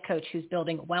and life coach who's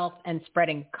building wealth and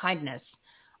spreading kindness.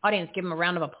 Audience, give him a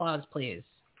round of applause, please.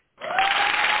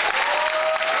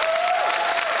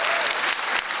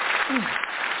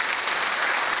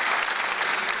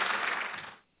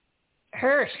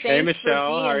 Harsh, hey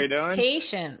Michelle, how are you doing?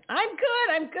 Patient. I'm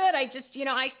good. I just,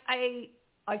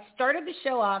 I started the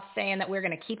show off saying that we're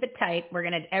going to keep it tight.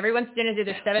 Everyone's going to do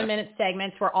their 7-minute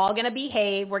segments. We're all going to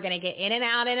behave. We're going to get in and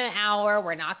out in an hour.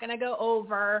 We're not going to go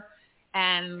over.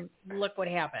 And look what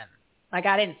happened. Like,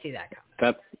 I didn't see that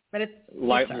coming. But it's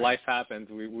life happens.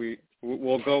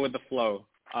 We'll go with the flow.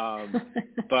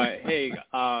 But hey,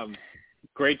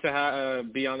 great to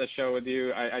be on the show with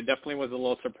you. I definitely was a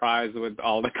little surprised with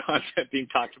all the content being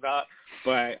talked about,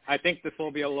 but I think this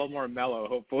will be a little more mellow,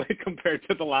 hopefully, compared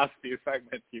to the last few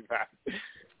segments you've had.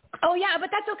 Oh yeah, but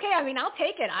that's okay. I mean, I'll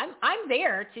take it. I'm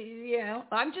there to,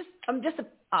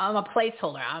 I'm a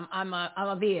placeholder. I'm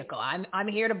a vehicle. I'm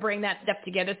here to bring that stuff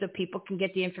together so people can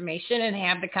get the information and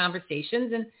have the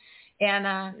conversations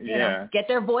and get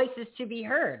their voices to be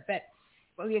heard. But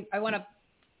I want to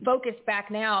focus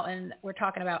back now, and we're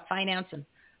talking about finance and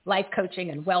life coaching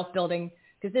and wealth building,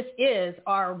 because this is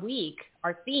our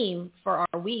theme for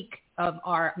our week of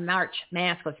our March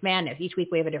Maskless Madness. Each week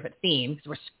we have a different theme, because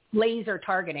we're laser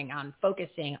targeting on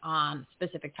focusing on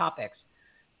specific topics,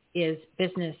 is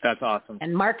business. That's awesome.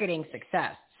 And marketing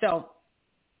success. So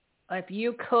if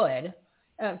you could,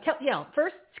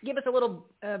 first give us a little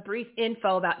brief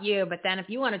info about you, but then if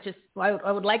you want to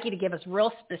I would like you to give us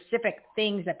real specific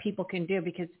things that people can do,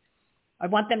 because I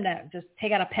want them to just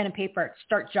take out a pen and paper,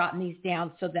 start jotting these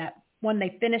down, so that when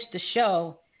they finish the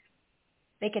show,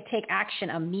 they could take action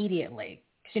immediately.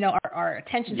 Because, our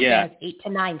attention span is 8 to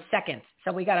 9 seconds.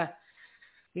 So we gotta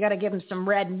give them some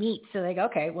red meat, so they go,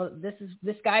 okay, well,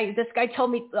 this guy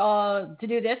told me to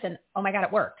do this, and oh my God,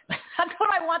 it worked. That's what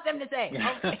I want them to say.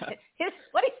 Okay.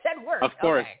 What he said worked. Of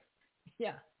course. Okay.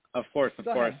 Yeah. Of course.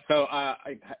 Go ahead. So,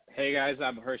 hey guys,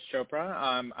 I'm Harsh Chopra.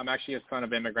 I'm actually a son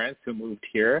of immigrants who moved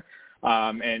here.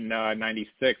 in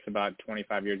 96, about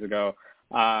 25 years ago.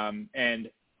 And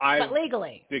I but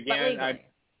legally,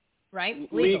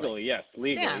 right? Legally, yes.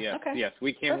 Yeah, yes. okay. Yes,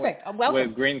 we came Welcome.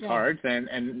 with green cards,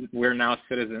 and we're now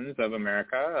citizens of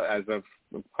America as of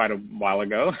quite a while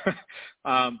ago.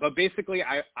 But basically,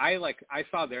 I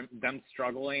saw them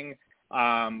struggling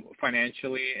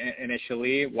financially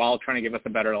initially while trying to give us a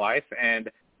better life, and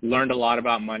learned a lot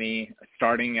about money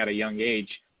starting at a young age.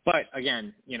 But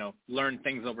again, learned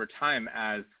things over time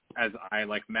as I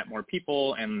met more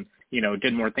people and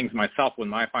did more things myself with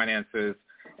my finances.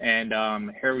 And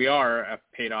here we are.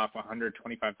 I've paid off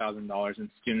 $125,000 in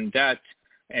student debt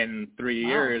in 3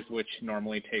 years, which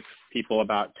normally takes people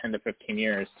about 10 to 15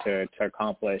 years to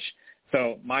accomplish.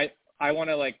 So I want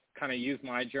to kind of use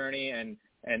my journey and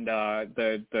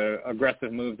the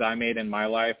aggressive moves I made in my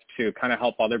life to kind of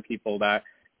help other people that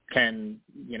can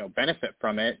benefit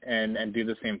from it and do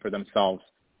the same for themselves.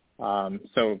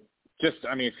 So just,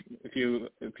 if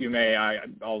you may,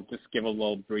 I'll just give a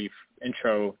little brief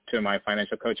intro to my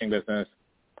financial coaching business.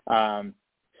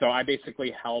 So I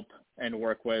basically help and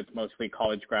work with mostly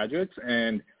college graduates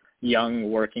and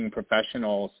young working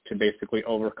professionals to basically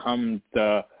overcome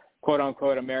the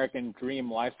quote-unquote American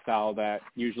dream lifestyle that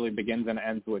usually begins and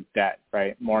ends with debt,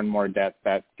 right? More and more debt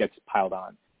that gets piled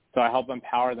on. So I help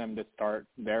empower them to start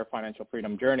their financial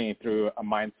freedom journey through a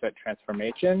mindset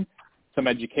transformation, some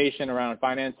education around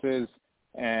finances,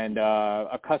 and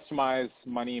a customized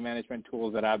money management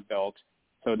tools that I've built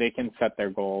so they can set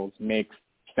their goals, make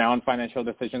sound financial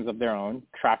decisions of their own,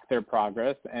 track their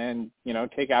progress, and,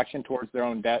 take action towards their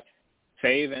own debt,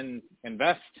 save and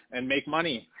invest and make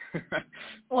money.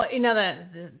 Well,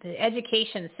 the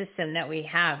education system that we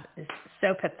have is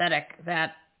so pathetic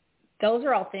that those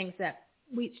are all things that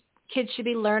kids should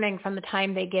be learning from the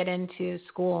time they get into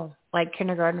school, like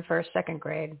kindergarten, first, second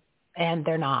grade, and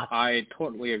they're not. I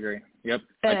totally agree. Yep,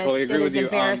 I totally agree with you.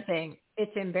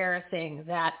 It's embarrassing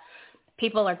that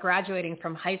people are graduating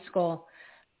from high school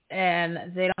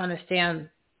and they don't understand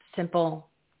simple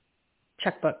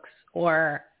checkbooks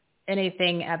or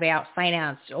anything about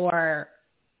finance or,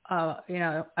 I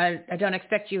don't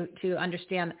expect you to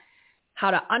understand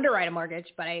how to underwrite a mortgage,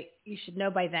 but you should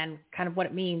know by then kind of what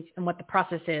it means and what the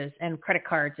process is, and credit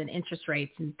cards and interest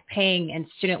rates and paying and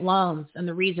student loans, and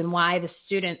the reason why the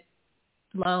student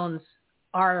loans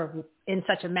are in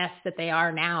such a mess that they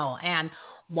are now, and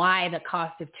why the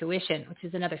cost of tuition, which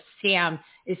is another scam,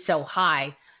 is so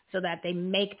high, so that they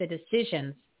make the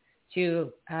decisions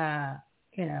to,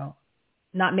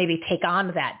 not maybe take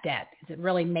on that debt. Does it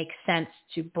really make sense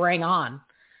to bring on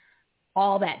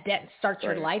all that debt and start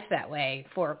your life that way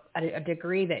for a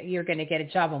degree that you're going to get a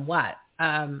job in what?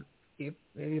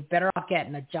 You're better off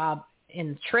getting a job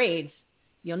in trades.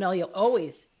 You'll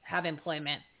always have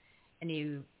employment, and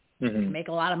you make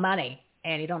a lot of money,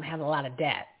 and you don't have a lot of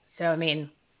debt. So, I'm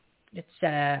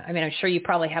sure you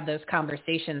probably have those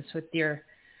conversations with your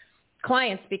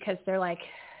clients because they're like,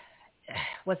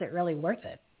 was it really worth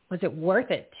it? Was it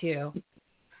worth it to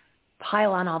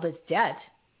pile on all this debt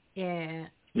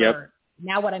for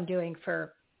now what I'm doing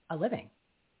for a living?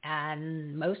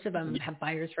 And most of them have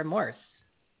buyer's remorse.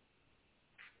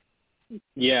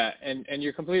 Yeah, and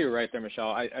you're completely right there,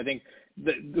 Michelle. I think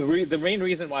the main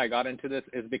reason why I got into this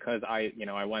is because I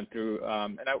went through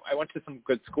and I went to some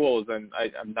good schools, and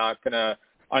I'm not going to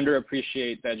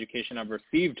underappreciate the education I've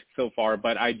received so far,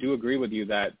 but I do agree with you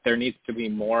that there needs to be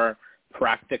more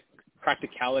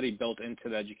practicality built into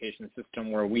the education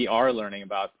system where we are learning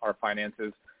about our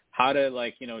finances, how to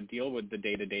deal with the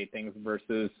day-to-day things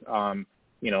versus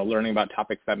learning about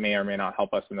topics that may or may not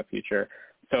help us in the future.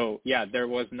 So yeah, there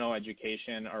was no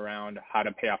education around how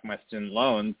to pay off my student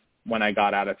loans when I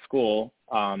got out of school,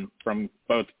 from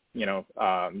both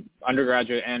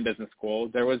undergraduate and business school.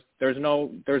 There's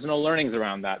no learnings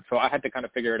around that. So I had to kind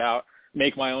of figure it out,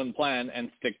 make my own plan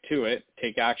and stick to it,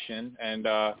 take action, and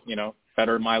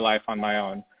better my life on my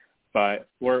own. But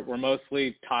we're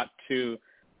mostly taught to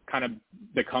kind of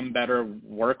become better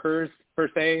workers per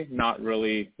se, not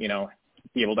really,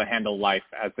 be able to handle life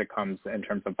as it comes in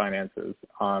terms of finances.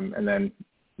 And then,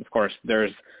 of course,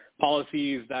 there's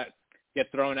policies that get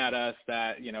thrown at us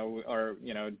that, or,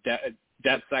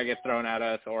 debts that get thrown at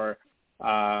us, or,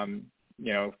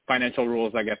 financial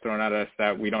rules that get thrown at us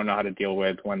that we don't know how to deal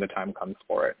with when the time comes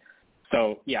for it.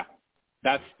 So, yeah,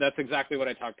 that's exactly what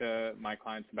I talk to my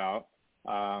clients about.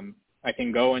 I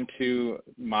can go into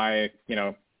my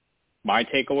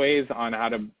takeaways on how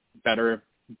to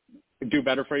do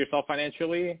better for yourself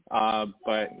financially.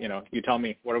 But, you tell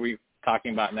me, what are we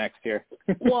talking about next here?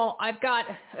 Well, I've got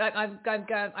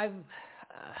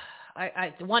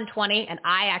 120, and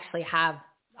I actually have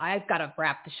I've got to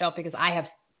wrap the show because I have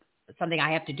something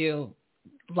I have to do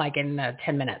like in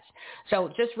 10 minutes.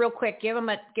 So just real quick, give them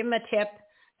a tip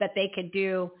that they could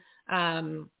do.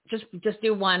 Just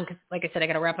do one, because like I said, I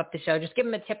got to wrap up the show. Just give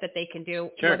them a tip that they can do,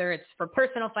 Sure. whether it's for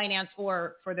personal finance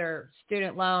or for their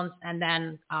student loans, and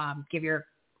then give your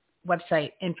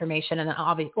website information, and then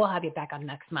we'll have you back on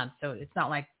next month. So it's not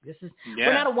like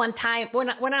we're not a one time.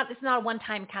 It's not a one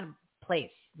time kind of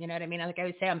place. You know what I mean? Like I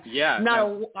would say, I'm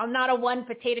not a one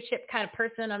potato chip kind of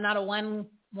person. I'm not a one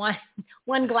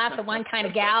glass of wine kind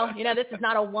of gal. You know, this is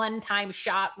not a one-time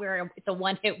shot where it's a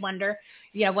one-hit wonder.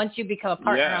 You know, once you become a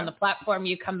partner on the platform,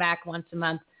 you come back once a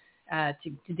month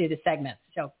to do the segments.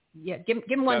 So yeah, give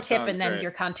them one tip and then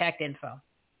your contact info.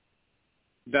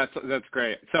 That's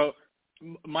great. So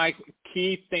my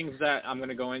key things that I'm going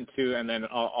to go into, and then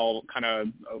I'll kind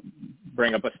of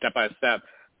bring up a step by step.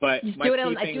 But do it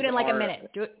in like a minute.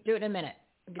 Do it in a minute.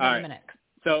 Give it a minute.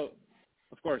 So,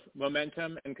 of course,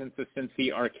 momentum and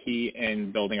consistency are key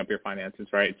in building up your finances,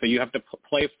 right? So you have to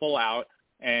play full out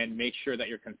and make sure that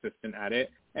you're consistent at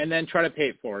it, and then try to pay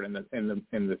it forward in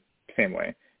the same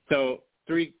way. So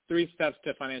three steps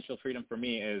to financial freedom for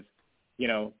me is, you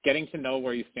know, getting to know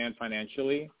where you stand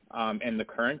financially in the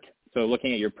current. So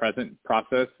looking at your present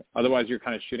process. Otherwise, you're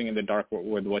kind of shooting in the dark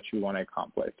with what you want to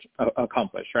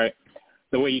accomplish, right?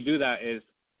 The way you do that is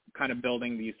kind of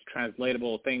building these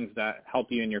translatable things that help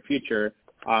you in your future.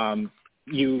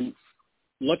 You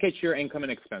look at your income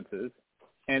and expenses,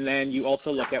 and then you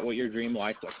also look at what your dream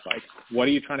life looks like. What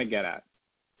are you trying to get at?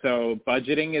 So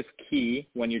budgeting is key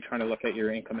when you're trying to look at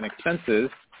your income and expenses.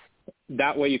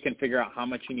 That way you can figure out how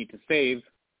much you need to save,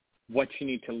 what you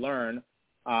need to learn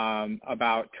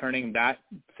about turning that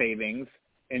savings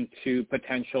into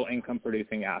potential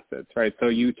income-producing assets, right? So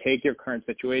you take your current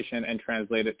situation and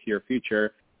translate it to your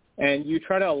future, and you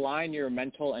try to align your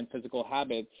mental and physical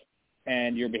habits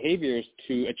and your behaviors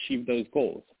to achieve those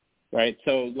goals, right?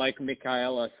 So like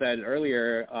Michaela said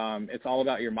earlier, it's all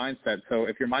about your mindset. So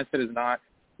if your mindset is not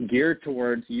geared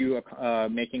towards you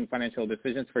making financial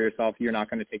decisions for yourself, you're not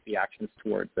going to take the actions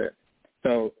towards it.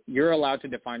 So you're allowed to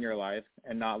define your life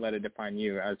and not let it define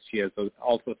you, as she has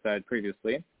also said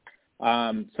previously.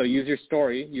 So use your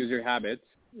story, use your habits,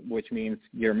 which means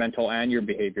your mental and your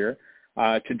behavior,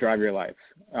 to drive your life.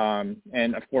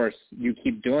 And of course, you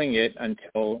keep doing it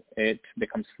until it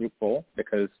becomes fruitful,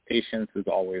 because patience is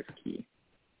always key.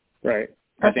 Right.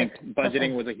 Perfect. I think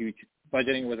budgeting was a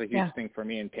huge thing for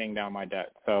me in paying down my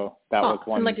debt. So that was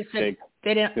one like you said,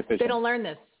 big decision. They don't learn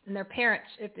this, and their parents,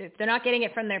 if they're not getting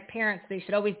it from their parents, they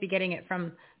should always be getting it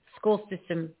from school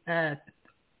system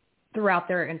throughout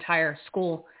their entire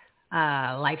school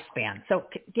lifespan. So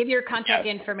give your contact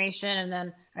information, and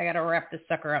then I got to wrap this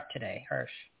sucker up today, Hirsch.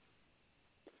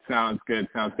 Sounds good.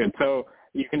 So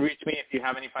you can reach me if you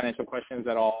have any financial questions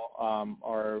at all,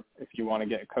 or if you want to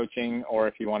get coaching, or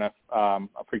if you want a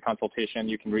pre-consultation,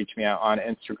 you can reach me out on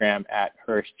Instagram at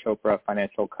Hirsch Chopra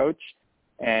Financial Coach.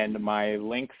 And my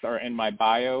links are in my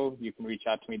bio. You can reach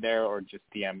out to me there, or just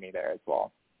DM me there as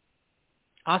well.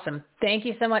 Awesome. Thank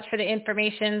you so much for the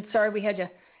information. Sorry we had to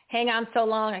hang on so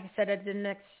long. Like I said, I didn't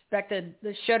expect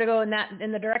the show to go in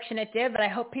the direction it did, but I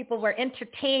hope people were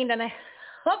entertained, and I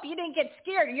hope you didn't get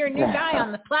scared. You're a new guy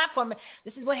on the platform.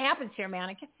 This is what happens here,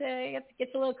 man. It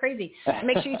gets a little crazy.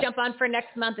 Make sure you jump on for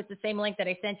next month. It's the same link that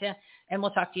I sent you, and we'll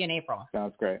talk to you in April.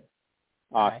 Sounds great.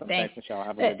 Awesome. Right, thanks, Michelle.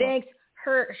 Have a good one. Thanks,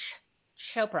 Hirsch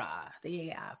Chopra,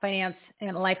 the finance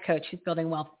and life coach who's building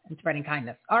wealth and spreading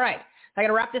kindness. All right. I got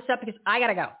to wrap this up because I got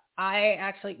to go. I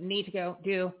actually need to go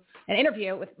do an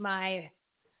interview with one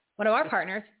of our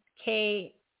partners,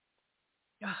 Kay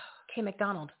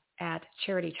McDonald at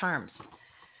Charity Charms.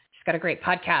 She's got a great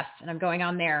podcast, and I'm going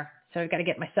on there. So I've got to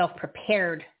get myself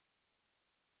prepared.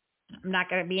 I'm not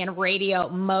going to be in radio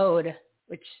mode,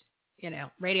 which,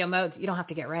 radio mode, you don't have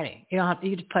to get ready.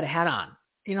 You just put a hat on.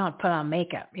 You don't have to put on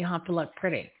makeup. You don't have to look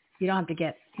pretty. You don't have to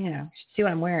get, see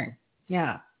what I'm wearing.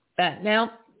 Yeah. But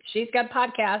no, she's got a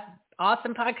podcast,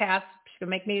 awesome podcast. She's going to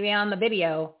make me be on the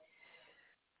video.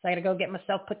 So I got to go get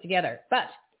myself put together. But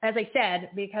as I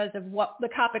said, because of what the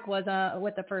topic was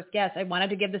with the first guest, I wanted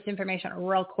to give this information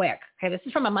real quick. Okay, this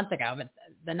is from a month ago, but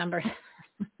the numbers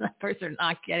are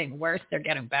not getting worse. They're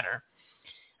getting better.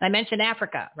 I mentioned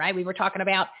Africa, right? We were talking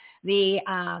about the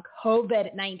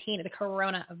COVID-19, the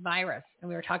coronavirus, and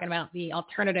we were talking about the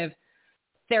alternative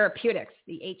therapeutics,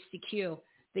 the HCQ,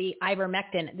 the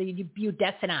ivermectin, the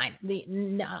budesonide, the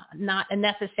not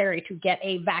necessary to get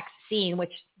a vaccine,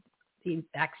 which the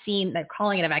vaccine, they're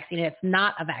calling it a vaccine, it's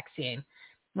not a vaccine.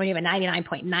 When you have a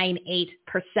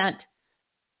 99.98%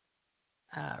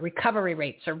 recovery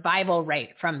rate, survival rate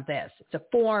from this. It's a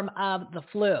form of the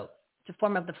flu. It's a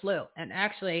form of the flu. And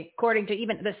actually, according to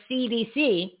even the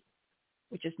CDC,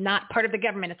 which is not part of the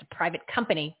government, it's a private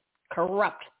company,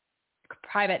 corrupt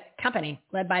private company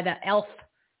led by the elf,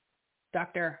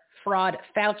 Dr. Fraud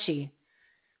Fauci.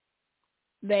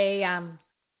 They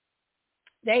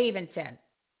even said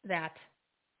that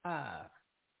I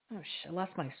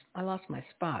lost my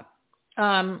spot.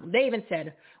 They even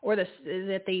said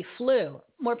that the flu,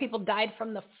 more people died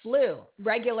from the flu,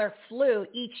 regular flu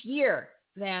each year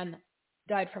than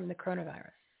died from the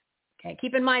coronavirus. Okay,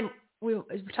 keep in mind, we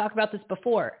talked about this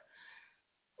before.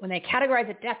 When they categorize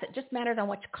a death, it just matters on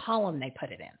which column they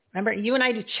put it in. Remember, you and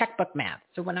I do checkbook math.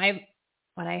 So when I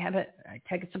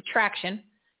take a subtraction,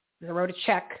 I wrote a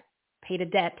check, paid a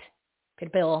debt, paid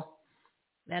a bill,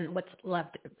 then what's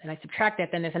left, and I subtract that,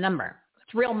 then there's a number.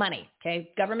 It's real money,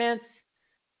 okay? Governments,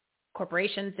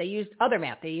 corporations, they use other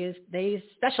math. They use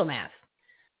special math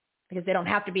because they don't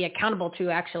have to be accountable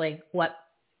to actually what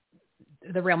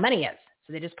the real money is.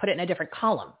 So they just put it in a different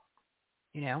column,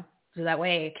 so that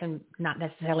way it can not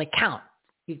necessarily count.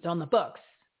 It's on the books.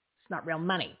 It's not real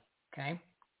money, okay?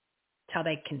 That's how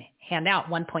they can hand out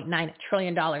 $1.9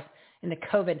 trillion in the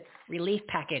COVID relief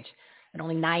package, and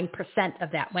only 9%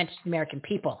 of that went to the American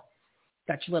people.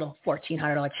 Got your little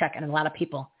 $1,400 check, and a lot of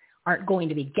people aren't going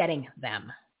to be getting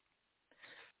them.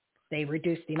 They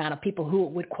reduced the amount of people who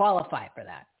would qualify for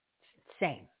that.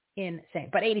 It's insane.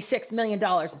 But $86 million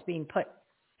is being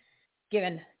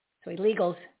given so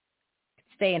illegals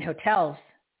could stay in hotels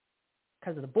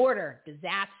because of the border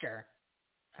disaster.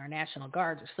 Our National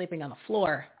Guards are sleeping on the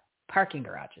floor, parking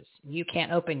garages. You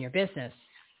can't open your business.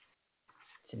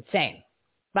 It's insane.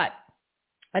 But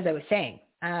as I was saying,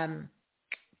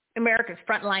 America's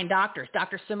frontline doctors,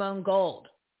 Dr. Simone Gold,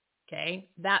 okay,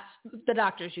 that's the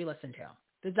doctors you listen to.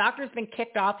 The doctor's been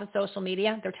kicked off of social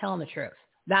media. They're telling the truth.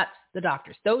 That's the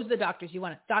doctors. Those are the doctors you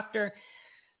want. Dr.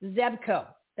 Zebko,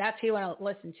 that's who you want to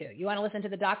listen to. You want to listen to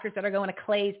the doctors that are going to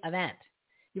Clay's event.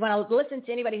 You want to listen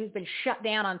to anybody who's been shut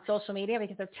down on social media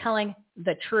because they're telling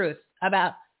the truth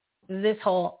about this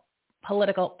whole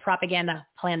political propaganda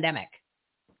pandemic.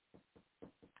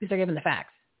 Because they're giving the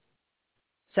facts.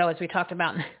 So as we talked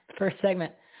about in the first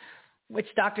segment, which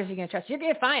doctors are you going to trust? You're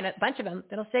going to find a bunch of them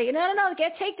that'll say, no,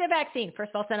 take the vaccine.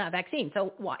 First of all, send out a vaccine.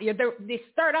 So they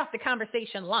start off the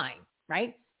conversation line,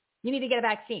 right? You need to get a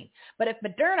vaccine. But if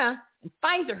Moderna and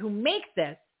Pfizer, who makes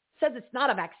this, says it's not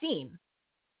a vaccine,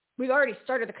 we've already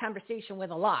started the conversation with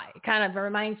a lie. It kind of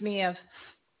reminds me of,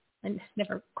 I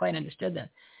never quite understood that.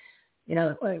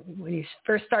 When you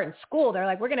first start in school, they're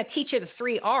like, we're going to teach you the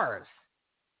 3 R's.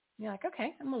 And you're like,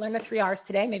 okay, I'm going to learn the 3 R's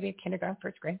today, maybe kindergarten,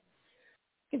 first grade.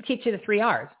 I can teach you the 3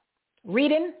 R's.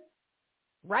 Reading,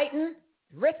 writing,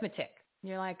 arithmetic. And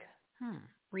you're like,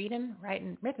 reading,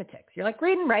 writing, arithmetic. So you're like,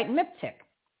 reading, writing, arithmetic.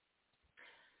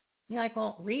 And you're like,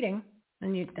 well, reading,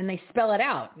 and they spell it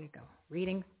out. You go,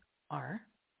 reading, R,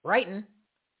 writing,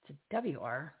 it's a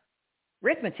W-R,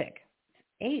 arithmetic,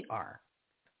 it's A-R.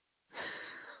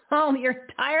 Oh, your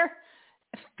entire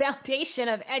foundation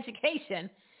of education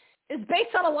is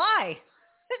based on a lie.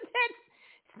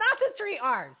 It's not the 3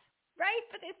 R's. Right?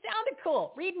 But it sounded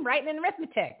cool. Reading, writing, and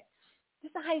arithmetic. This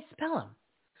is how you spell them.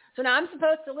 So now I'm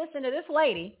supposed to listen to this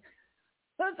lady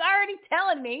who's already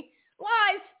telling me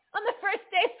lies on the first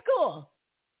day of school.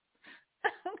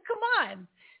 Come on.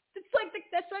 It's like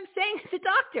that's what I'm saying to the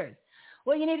doctors.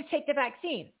 Well, you need to take the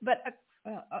vaccine. But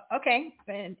okay.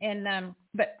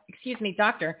 But excuse me,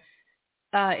 doctor.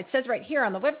 It says right here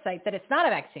on the website that it's not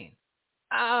a vaccine.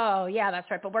 Oh, yeah,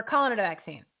 that's right. But we're calling it a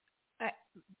vaccine.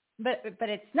 But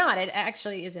it's not. It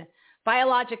actually is a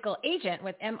biological agent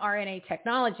with mRNA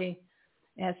technology.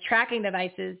 It has tracking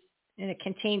devices, and it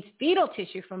contains fetal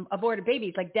tissue from aborted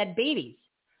babies, like dead babies.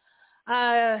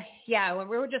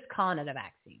 We're just calling it a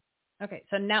vaccine. Okay,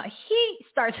 so now he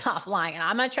starts off lying, and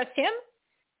I'm going to trust him.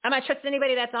 I'm not trust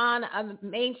anybody that's on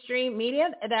mainstream media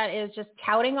that is just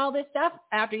touting all this stuff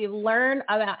after you learn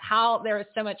about how there is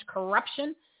so much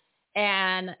corruption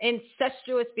and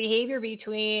incestuous behavior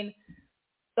between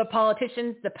the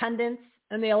politicians, the pundits,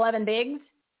 and the 11 bigs,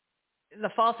 the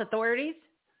false authorities.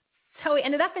 So we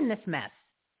ended up in this mess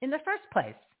in the first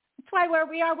place. That's why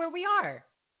we are where we are.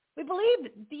 We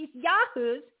believe these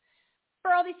yahoos,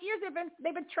 for all these years,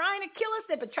 they've been trying to kill us.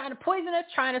 They've been trying to poison us,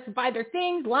 trying to buy their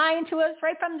things, lying to us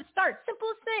right from the start.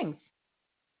 Simplest things.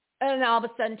 And then all of a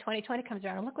sudden 2020 comes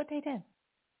around, and look what they did.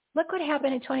 Look what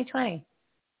happened in 2020.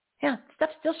 Yeah,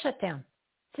 stuff's still shut down.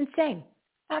 It's insane.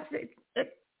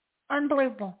 It's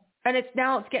unbelievable. And it's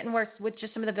getting worse with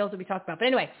just some of the bills that we talked about. But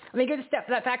anyway, let me give you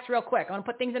the facts real quick. I want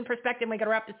to put things in perspective. We got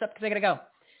to wrap this up because I got to go.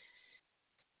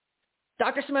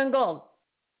 Dr. Simone Gold,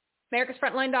 America's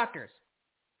Frontline Doctors.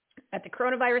 at the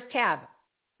coronavirus tab,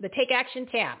 the Take Action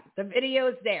tab. The video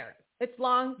is there. It's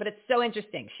long, but it's so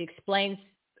interesting. She explains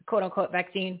the quote-unquote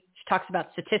vaccine. She talks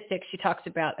about statistics. She talks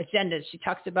about agendas. She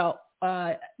talks about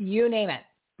you name it.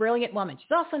 Brilliant woman.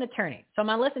 She's also an attorney. So I'm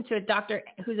going to listen to a doctor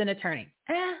who's an attorney.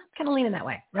 Kind of leaning that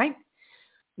way, right?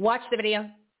 Watch the video.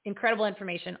 Incredible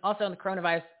information. Also on the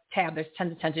coronavirus tab, there's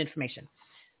tons of information.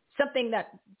 Something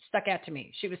that stuck out to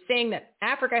me. She was saying that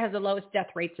Africa has the lowest death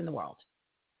rates in the world.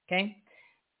 Okay?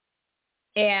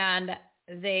 And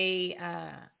they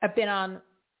have been on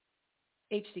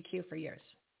HCQ for years,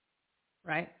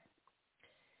 right?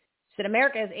 Said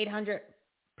America has 800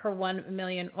 per 1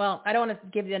 million. Well, I don't want to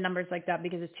give you the numbers like that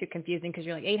because it's too confusing because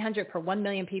you're like 800 per 1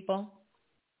 million people.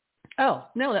 Oh,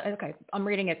 no, okay. I'm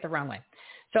reading it the wrong way.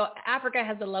 So Africa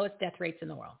has the lowest death rates in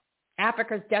the world.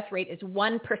 Africa's death rate is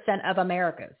 1% of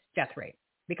America's death rate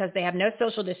because they have no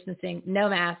social distancing, no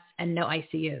masks, and no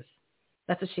ICUs.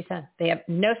 That's what she said. They have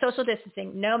no social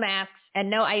distancing, no masks, and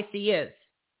no ICUs.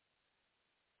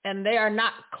 And they are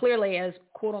not clearly as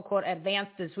quote-unquote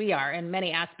advanced as we are in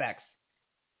many aspects.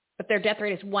 But their death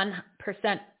rate is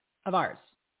 1% of ours.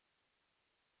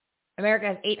 America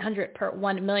has 800 per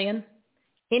 1 million.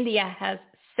 India has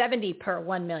 70 per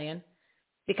 1 million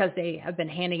because they have been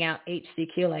handing out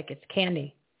HCQ like it's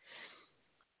candy.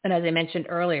 And as I mentioned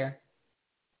earlier,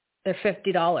 they're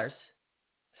 $50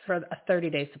 for a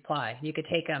 30-day supply. You could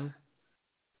take them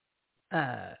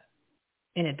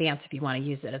in advance if you want to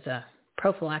use it as a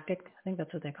prophylactic. I think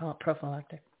that's what they call it,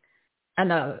 prophylactic.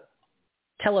 And the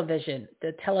telemedicine,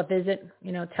 the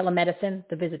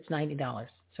visit's $90.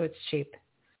 So it's cheap.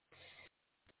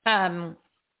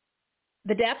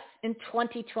 The deaths in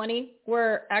 2020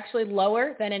 were actually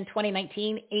lower than in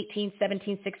 2019, 18,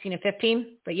 17, 16, and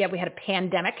 15. But yet we had a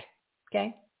pandemic.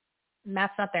 Okay.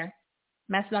 Math's not there.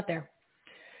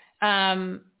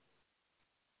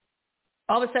 All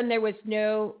of a sudden there was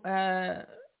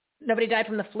nobody died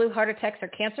from the flu, heart attacks, or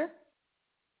cancer,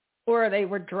 or they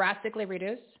were drastically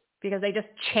reduced because they just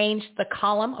changed the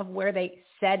column of where they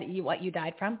said what you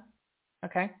died from,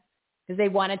 okay? Because they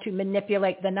wanted to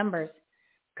manipulate the numbers,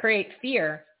 create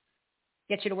fear,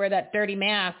 get you to wear that dirty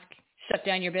mask, shut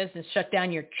down your business, shut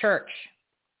down your church,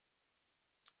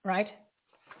 right?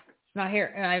 Not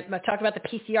here. And I talked about the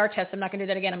PCR test. I'm not going to do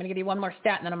that again. I'm going to give you one more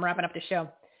stat, and then I'm wrapping up the show.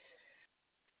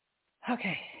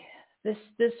 Okay. This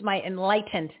might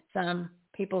enlighten some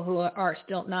people who are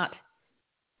still not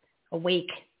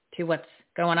awake to what's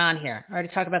going on here. I already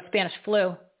talked about Spanish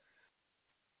flu.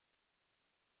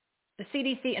 The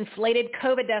CDC inflated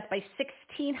COVID deaths by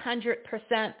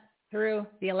 1,600% through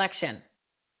the election.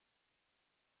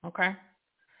 Okay.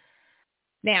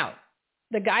 Now,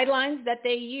 the guidelines that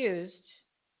they used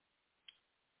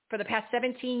for the past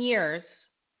 17 years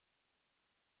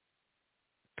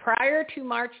prior to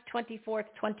March 24th,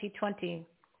 2020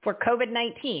 for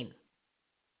COVID-19,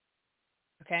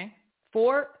 okay,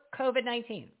 for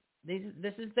COVID-19.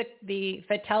 This is the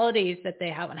fatalities that they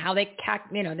have and how they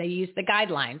use the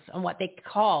guidelines on what they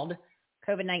called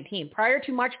COVID-19. Prior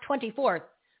to March 24th,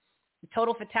 the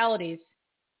total fatalities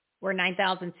were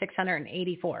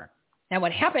 9,684. Now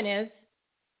what happened is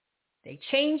they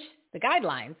changed the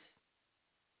guidelines.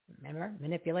 Remember,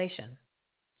 manipulation.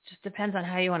 It just depends on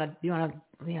how you want to,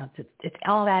 it's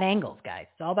all about angles, guys.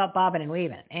 It's all about bobbing and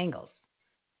weaving, angles.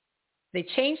 They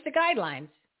changed the guidelines.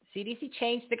 CDC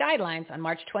changed the guidelines on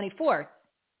March 24th.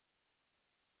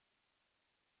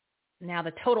 Now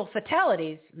the total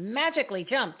fatalities magically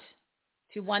jumped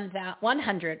to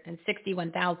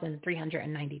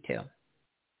 161,392.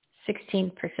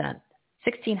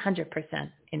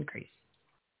 1,600% increase.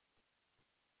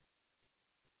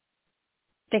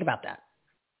 Think about that.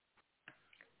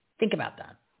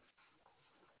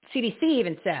 CDC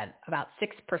even said about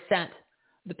 6% of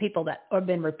the people that have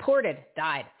been reported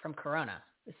died from corona.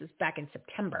 This is back in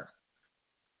September.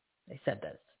 They said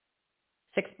this.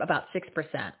 About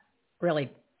 6%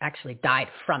 really actually died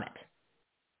from it.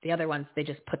 The other ones, they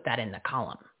just put that in the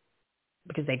column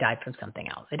because they died from something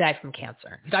else. They died from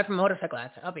cancer. They died from a motorcycle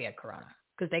accident. I'll be at corona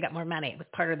because they got more money. It was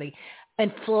part of the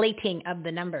inflating of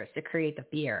the numbers to create the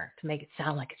fear, to make it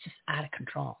sound like it's just out of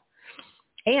control.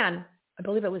 And I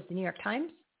believe it was the New York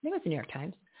Times. I think it was the New York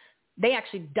Times. They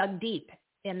actually dug deep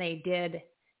and they did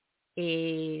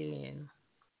a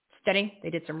study. They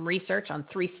did some research on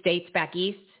 3 states back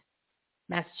east,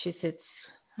 Massachusetts.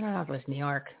 I don't know if it was New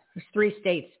York. There's 3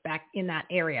 states back in that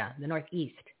area, the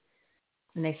Northeast.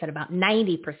 And they said about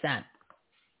 90%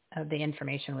 of the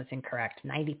information was incorrect.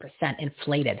 90%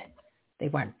 inflated.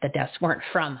 The deaths weren't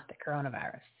from the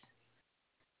coronavirus.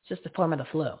 It's just a form of the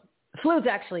flu. The flu is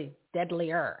actually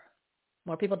deadlier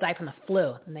More people die from the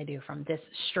flu than they do from this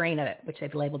strain of it, which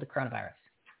they've labeled the coronavirus.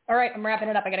 All right, I'm wrapping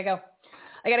it up. I got to go.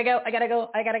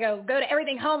 Go to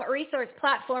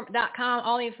everythinghomeresourceplatform.com.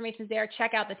 All the information's there.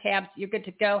 Check out the tabs. You're good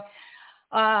to go.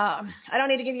 I don't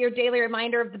need to give you a daily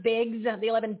reminder of the bigs, the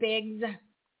 11 bigs.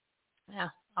 Yeah,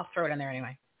 I'll throw it in there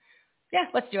anyway. Yeah,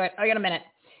 let's do it. I got a minute.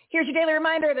 Here's your daily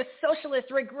reminder. The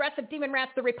socialists, regressive demon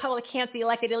rats, the Republicans, the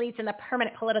elected elites, and the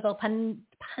permanent political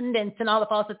pundits and all the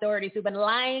false authorities who've been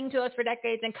lying to us for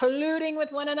decades and colluding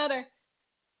with one another.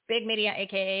 Big media,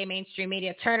 a.k.a. mainstream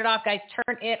media. Turn it off, guys.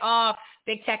 Turn it off.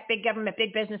 Big tech, big government,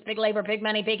 big business, big labor, big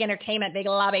money, big entertainment, big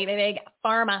lobby, big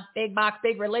pharma, big box,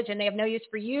 big religion. They have no use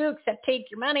for you except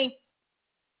take your money,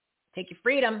 take your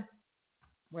freedom.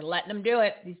 We're letting them do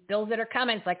it. These bills that are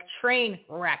coming, it's like a train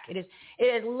wreck. It is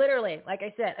literally, like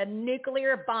I said, a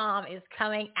nuclear bomb is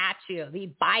coming at you.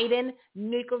 The Biden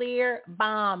nuclear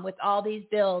bomb with all these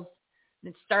bills.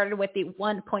 It started with the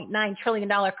 $1.9 trillion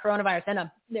coronavirus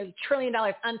and there's $1 trillion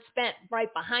unspent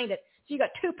right behind it. So you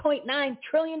got $2.9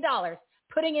 trillion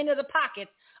putting into the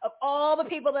pockets of all the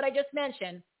people that I just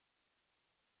mentioned,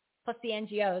 plus the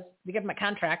NGOs, the government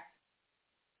contracts,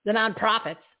 the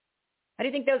nonprofits. How do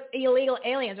you think those illegal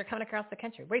aliens are coming across the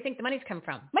country? Where do you think the money's come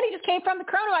from? Money just came from the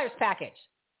coronavirus package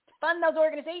to fund those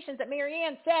organizations that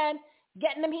Marianne said,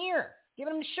 getting them here,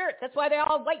 giving them shirts. That's why they're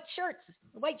all white shirts,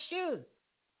 white shoes.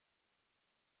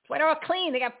 That's why they're all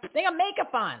clean. They got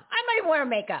makeup on. I might wear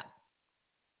makeup.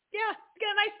 Yeah, get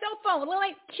a nice cell phone, a little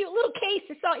cute little case.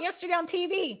 I saw it yesterday on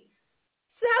TV.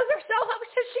 So how much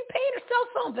is she paying her cell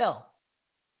phone bill?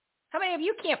 How many of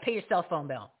you can't pay your cell phone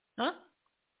bill? Huh?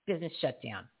 Business shut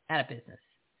down. Out of business.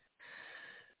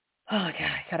 Oh, God,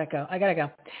 I gotta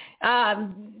go.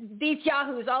 These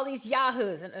yahoos, all these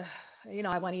yahoos, and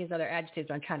I want to use other adjectives,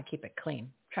 but I'm trying to keep it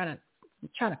clean. I'm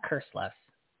trying to curse less.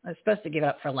 I was supposed to give it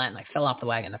up for Lent, and I fell off the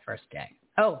wagon the first day.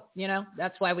 Oh,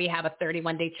 that's why we have a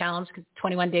 31-day challenge, because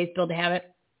 21 days build a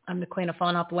habit. I'm the queen of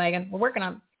falling off the wagon. We're working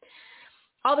on it.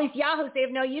 All these yahoos, they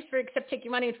have no use for it except take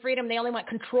your money and freedom. They only want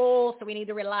control, so we need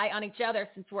to rely on each other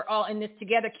since we're all in this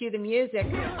together. Cue the music.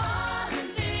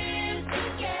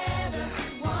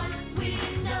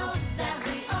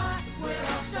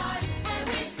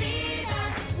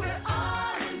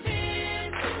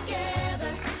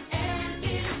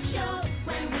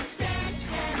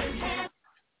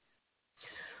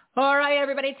 All right,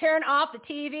 everybody, turn off the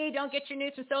TV. Don't get your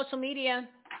news from social media.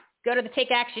 Go to the Take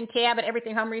Action tab at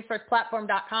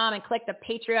everythinghomeresourceplatform.com and click the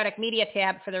Patriotic Media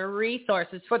tab for the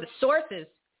resources, for the sources,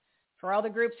 for all the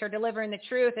groups who are delivering the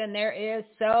truth. And there is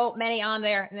so many on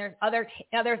there. And there's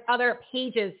other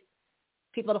pages,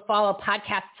 people to follow,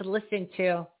 podcasts to listen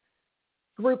to,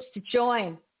 groups to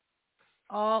join,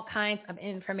 all kinds of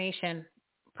information,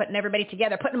 putting everybody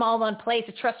together, putting them all in one place,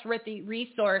 a trustworthy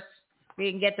resource. You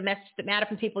can get the message that matter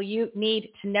from people you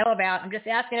need to know about. I'm just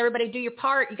asking everybody to do your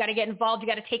part. You got to get involved. You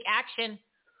got to take action.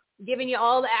 I'm giving you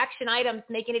all the action items,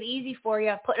 making it easy for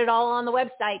you. Put it all on the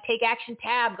website. Take Action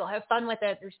tab. Go have fun with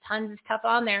it. There's tons of stuff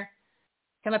on there.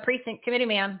 Become a precinct committee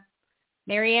man.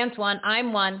 Marianne's one.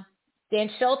 I'm one. Dan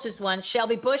Schultz is one.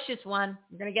 Shelby Bush is one.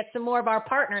 We're going to get some more of our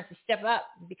partners to step up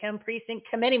and become precinct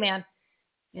committee man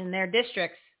in their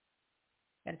districts.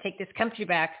 Got to take this country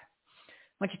back.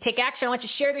 I want you to take action. I want you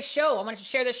to share the show. I want you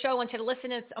to share the show. I want you to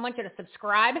listen. I want you to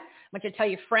subscribe. I want you to tell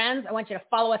your friends. I want you to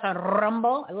follow us on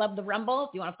Rumble. I love the Rumble.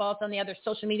 If you want to follow us on the other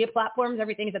social media platforms,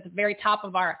 everything is at the very top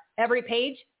of our every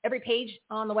page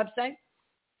on the website.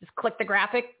 Just click the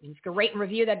graphic. You can rate and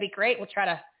review. That'd be great. We'll try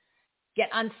to get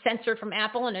uncensored from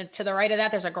Apple. And to the right of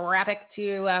that, there's a graphic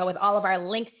with all of our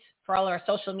links for all of our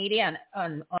social media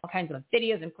and all kinds of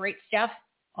videos and great stuff,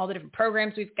 all the different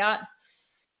programs we've got.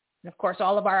 And, of course,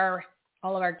 all of our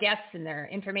guests and their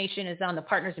information is on the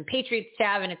Partners and Patriots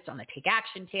tab, and it's on the Take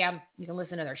Action tab. You can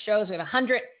listen to their shows. We have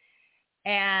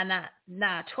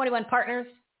 121 partners,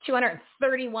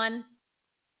 231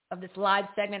 of this live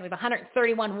segment. We have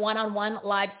 131 one-on-one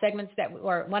live segments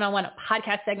or one-on-one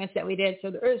podcast segments that we did. So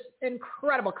there is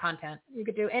incredible content. You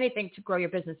could do anything to grow your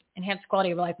business, enhance the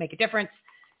quality of your life, make a difference.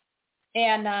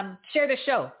 And share the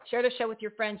show. Share the show with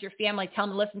your friends, your family. Tell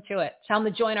them to listen to it. Tell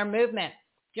them to join our movement.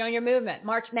 Join your movement.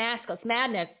 March Maskless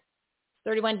Madness.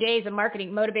 31 days of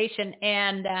marketing, motivation,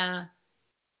 and I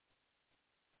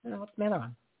don't know, what's the other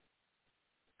one?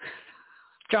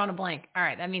 Drawing a blank. All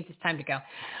right, that means it's time to go.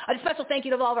 A special thank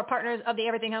you to all of our partners of the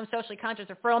Everything Home Socially Conscious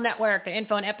Referral Network. The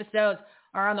info and episodes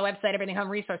are on the website,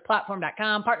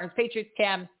 everythinghomeresourceplatform.com. Partners Patriots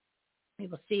tab. You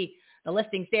will see the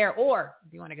listings there, or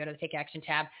if you want to go to the Take Action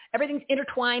tab, everything's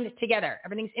intertwined together.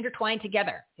 Everything's intertwined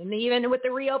together. And even with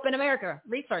the Reopen America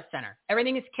Resource Center,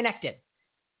 everything is connected.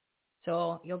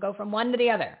 So you'll go from one to the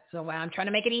other. So I'm trying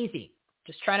to make it easy.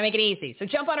 Just trying to make it easy. So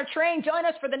jump on our train. Join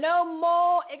us for the No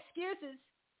More Excuses.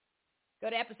 Go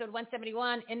to episode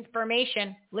 171,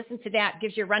 information. Listen to that.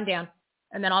 Gives you a rundown.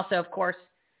 And then also, of course,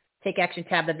 Take Action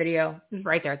tab. The video is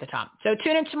right there at the top. So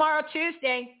tune in tomorrow,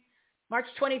 Tuesday, March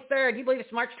 23rd. You believe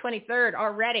it's March 23rd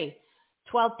already,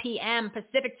 12 p.m.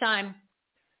 Pacific time.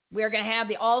 We're going to have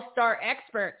the all-star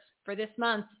experts for this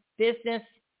month's business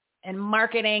and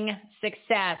marketing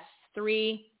success.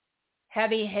 3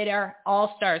 heavy hitter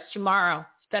all-stars tomorrow.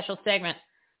 Special segment.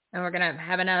 And we're going to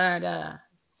have another,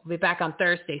 we'll be back on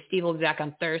Thursday. Steve will be back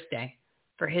on Thursday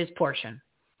for his portion.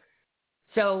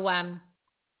 So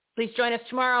please join us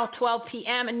tomorrow, 12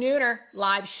 p.m. a nooner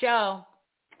live show.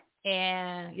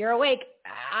 And you're awake.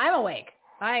 I'm awake.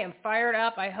 I am fired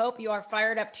up. I hope you are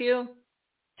fired up too.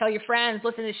 Tell your friends,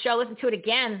 listen to the show, listen to it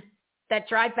again. That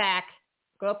drive back.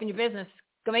 Go open your business.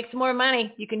 Go make some more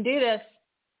money. You can do this.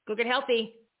 Go get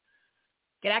healthy.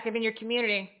 Get active in your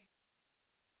community.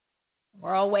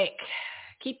 We're all awake.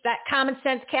 Keep that common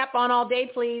sense cap on all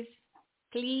day, please.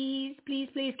 Please, please,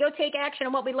 please. Go take action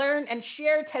on what we learned and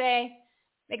share today.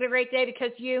 Make it a great day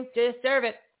because you deserve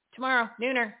it. Tomorrow,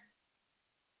 nooner.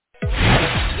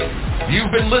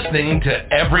 You've been listening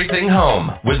to Everything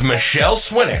Home with Michelle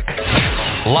Swinnick.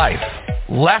 Life,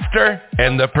 laughter,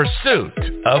 and the pursuit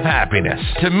of happiness.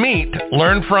 To meet,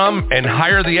 learn from, and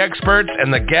hire the experts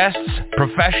and the guests,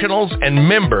 professionals, and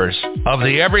members of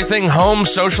the Everything Home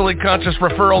Socially Conscious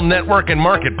Referral Network and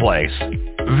Marketplace,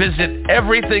 visit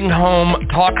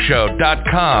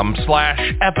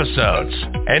everythinghometalkshow.com/episodes.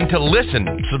 And to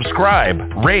listen,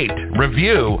 subscribe, rate,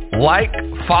 review, like,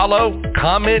 follow,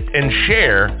 comment, and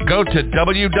share, go to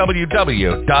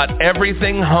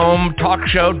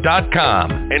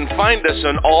www.everythinghometalkshow.com and find us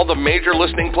on all the major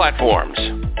listening platforms.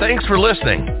 Thanks for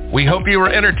listening. We hope you were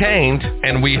entertained,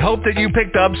 and we hope that you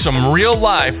picked up some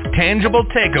real-life, tangible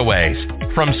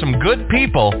takeaways from some good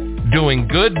people doing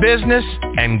good business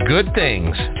and good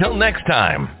things. Till next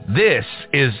time, this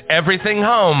is Everything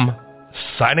Home,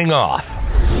 signing off.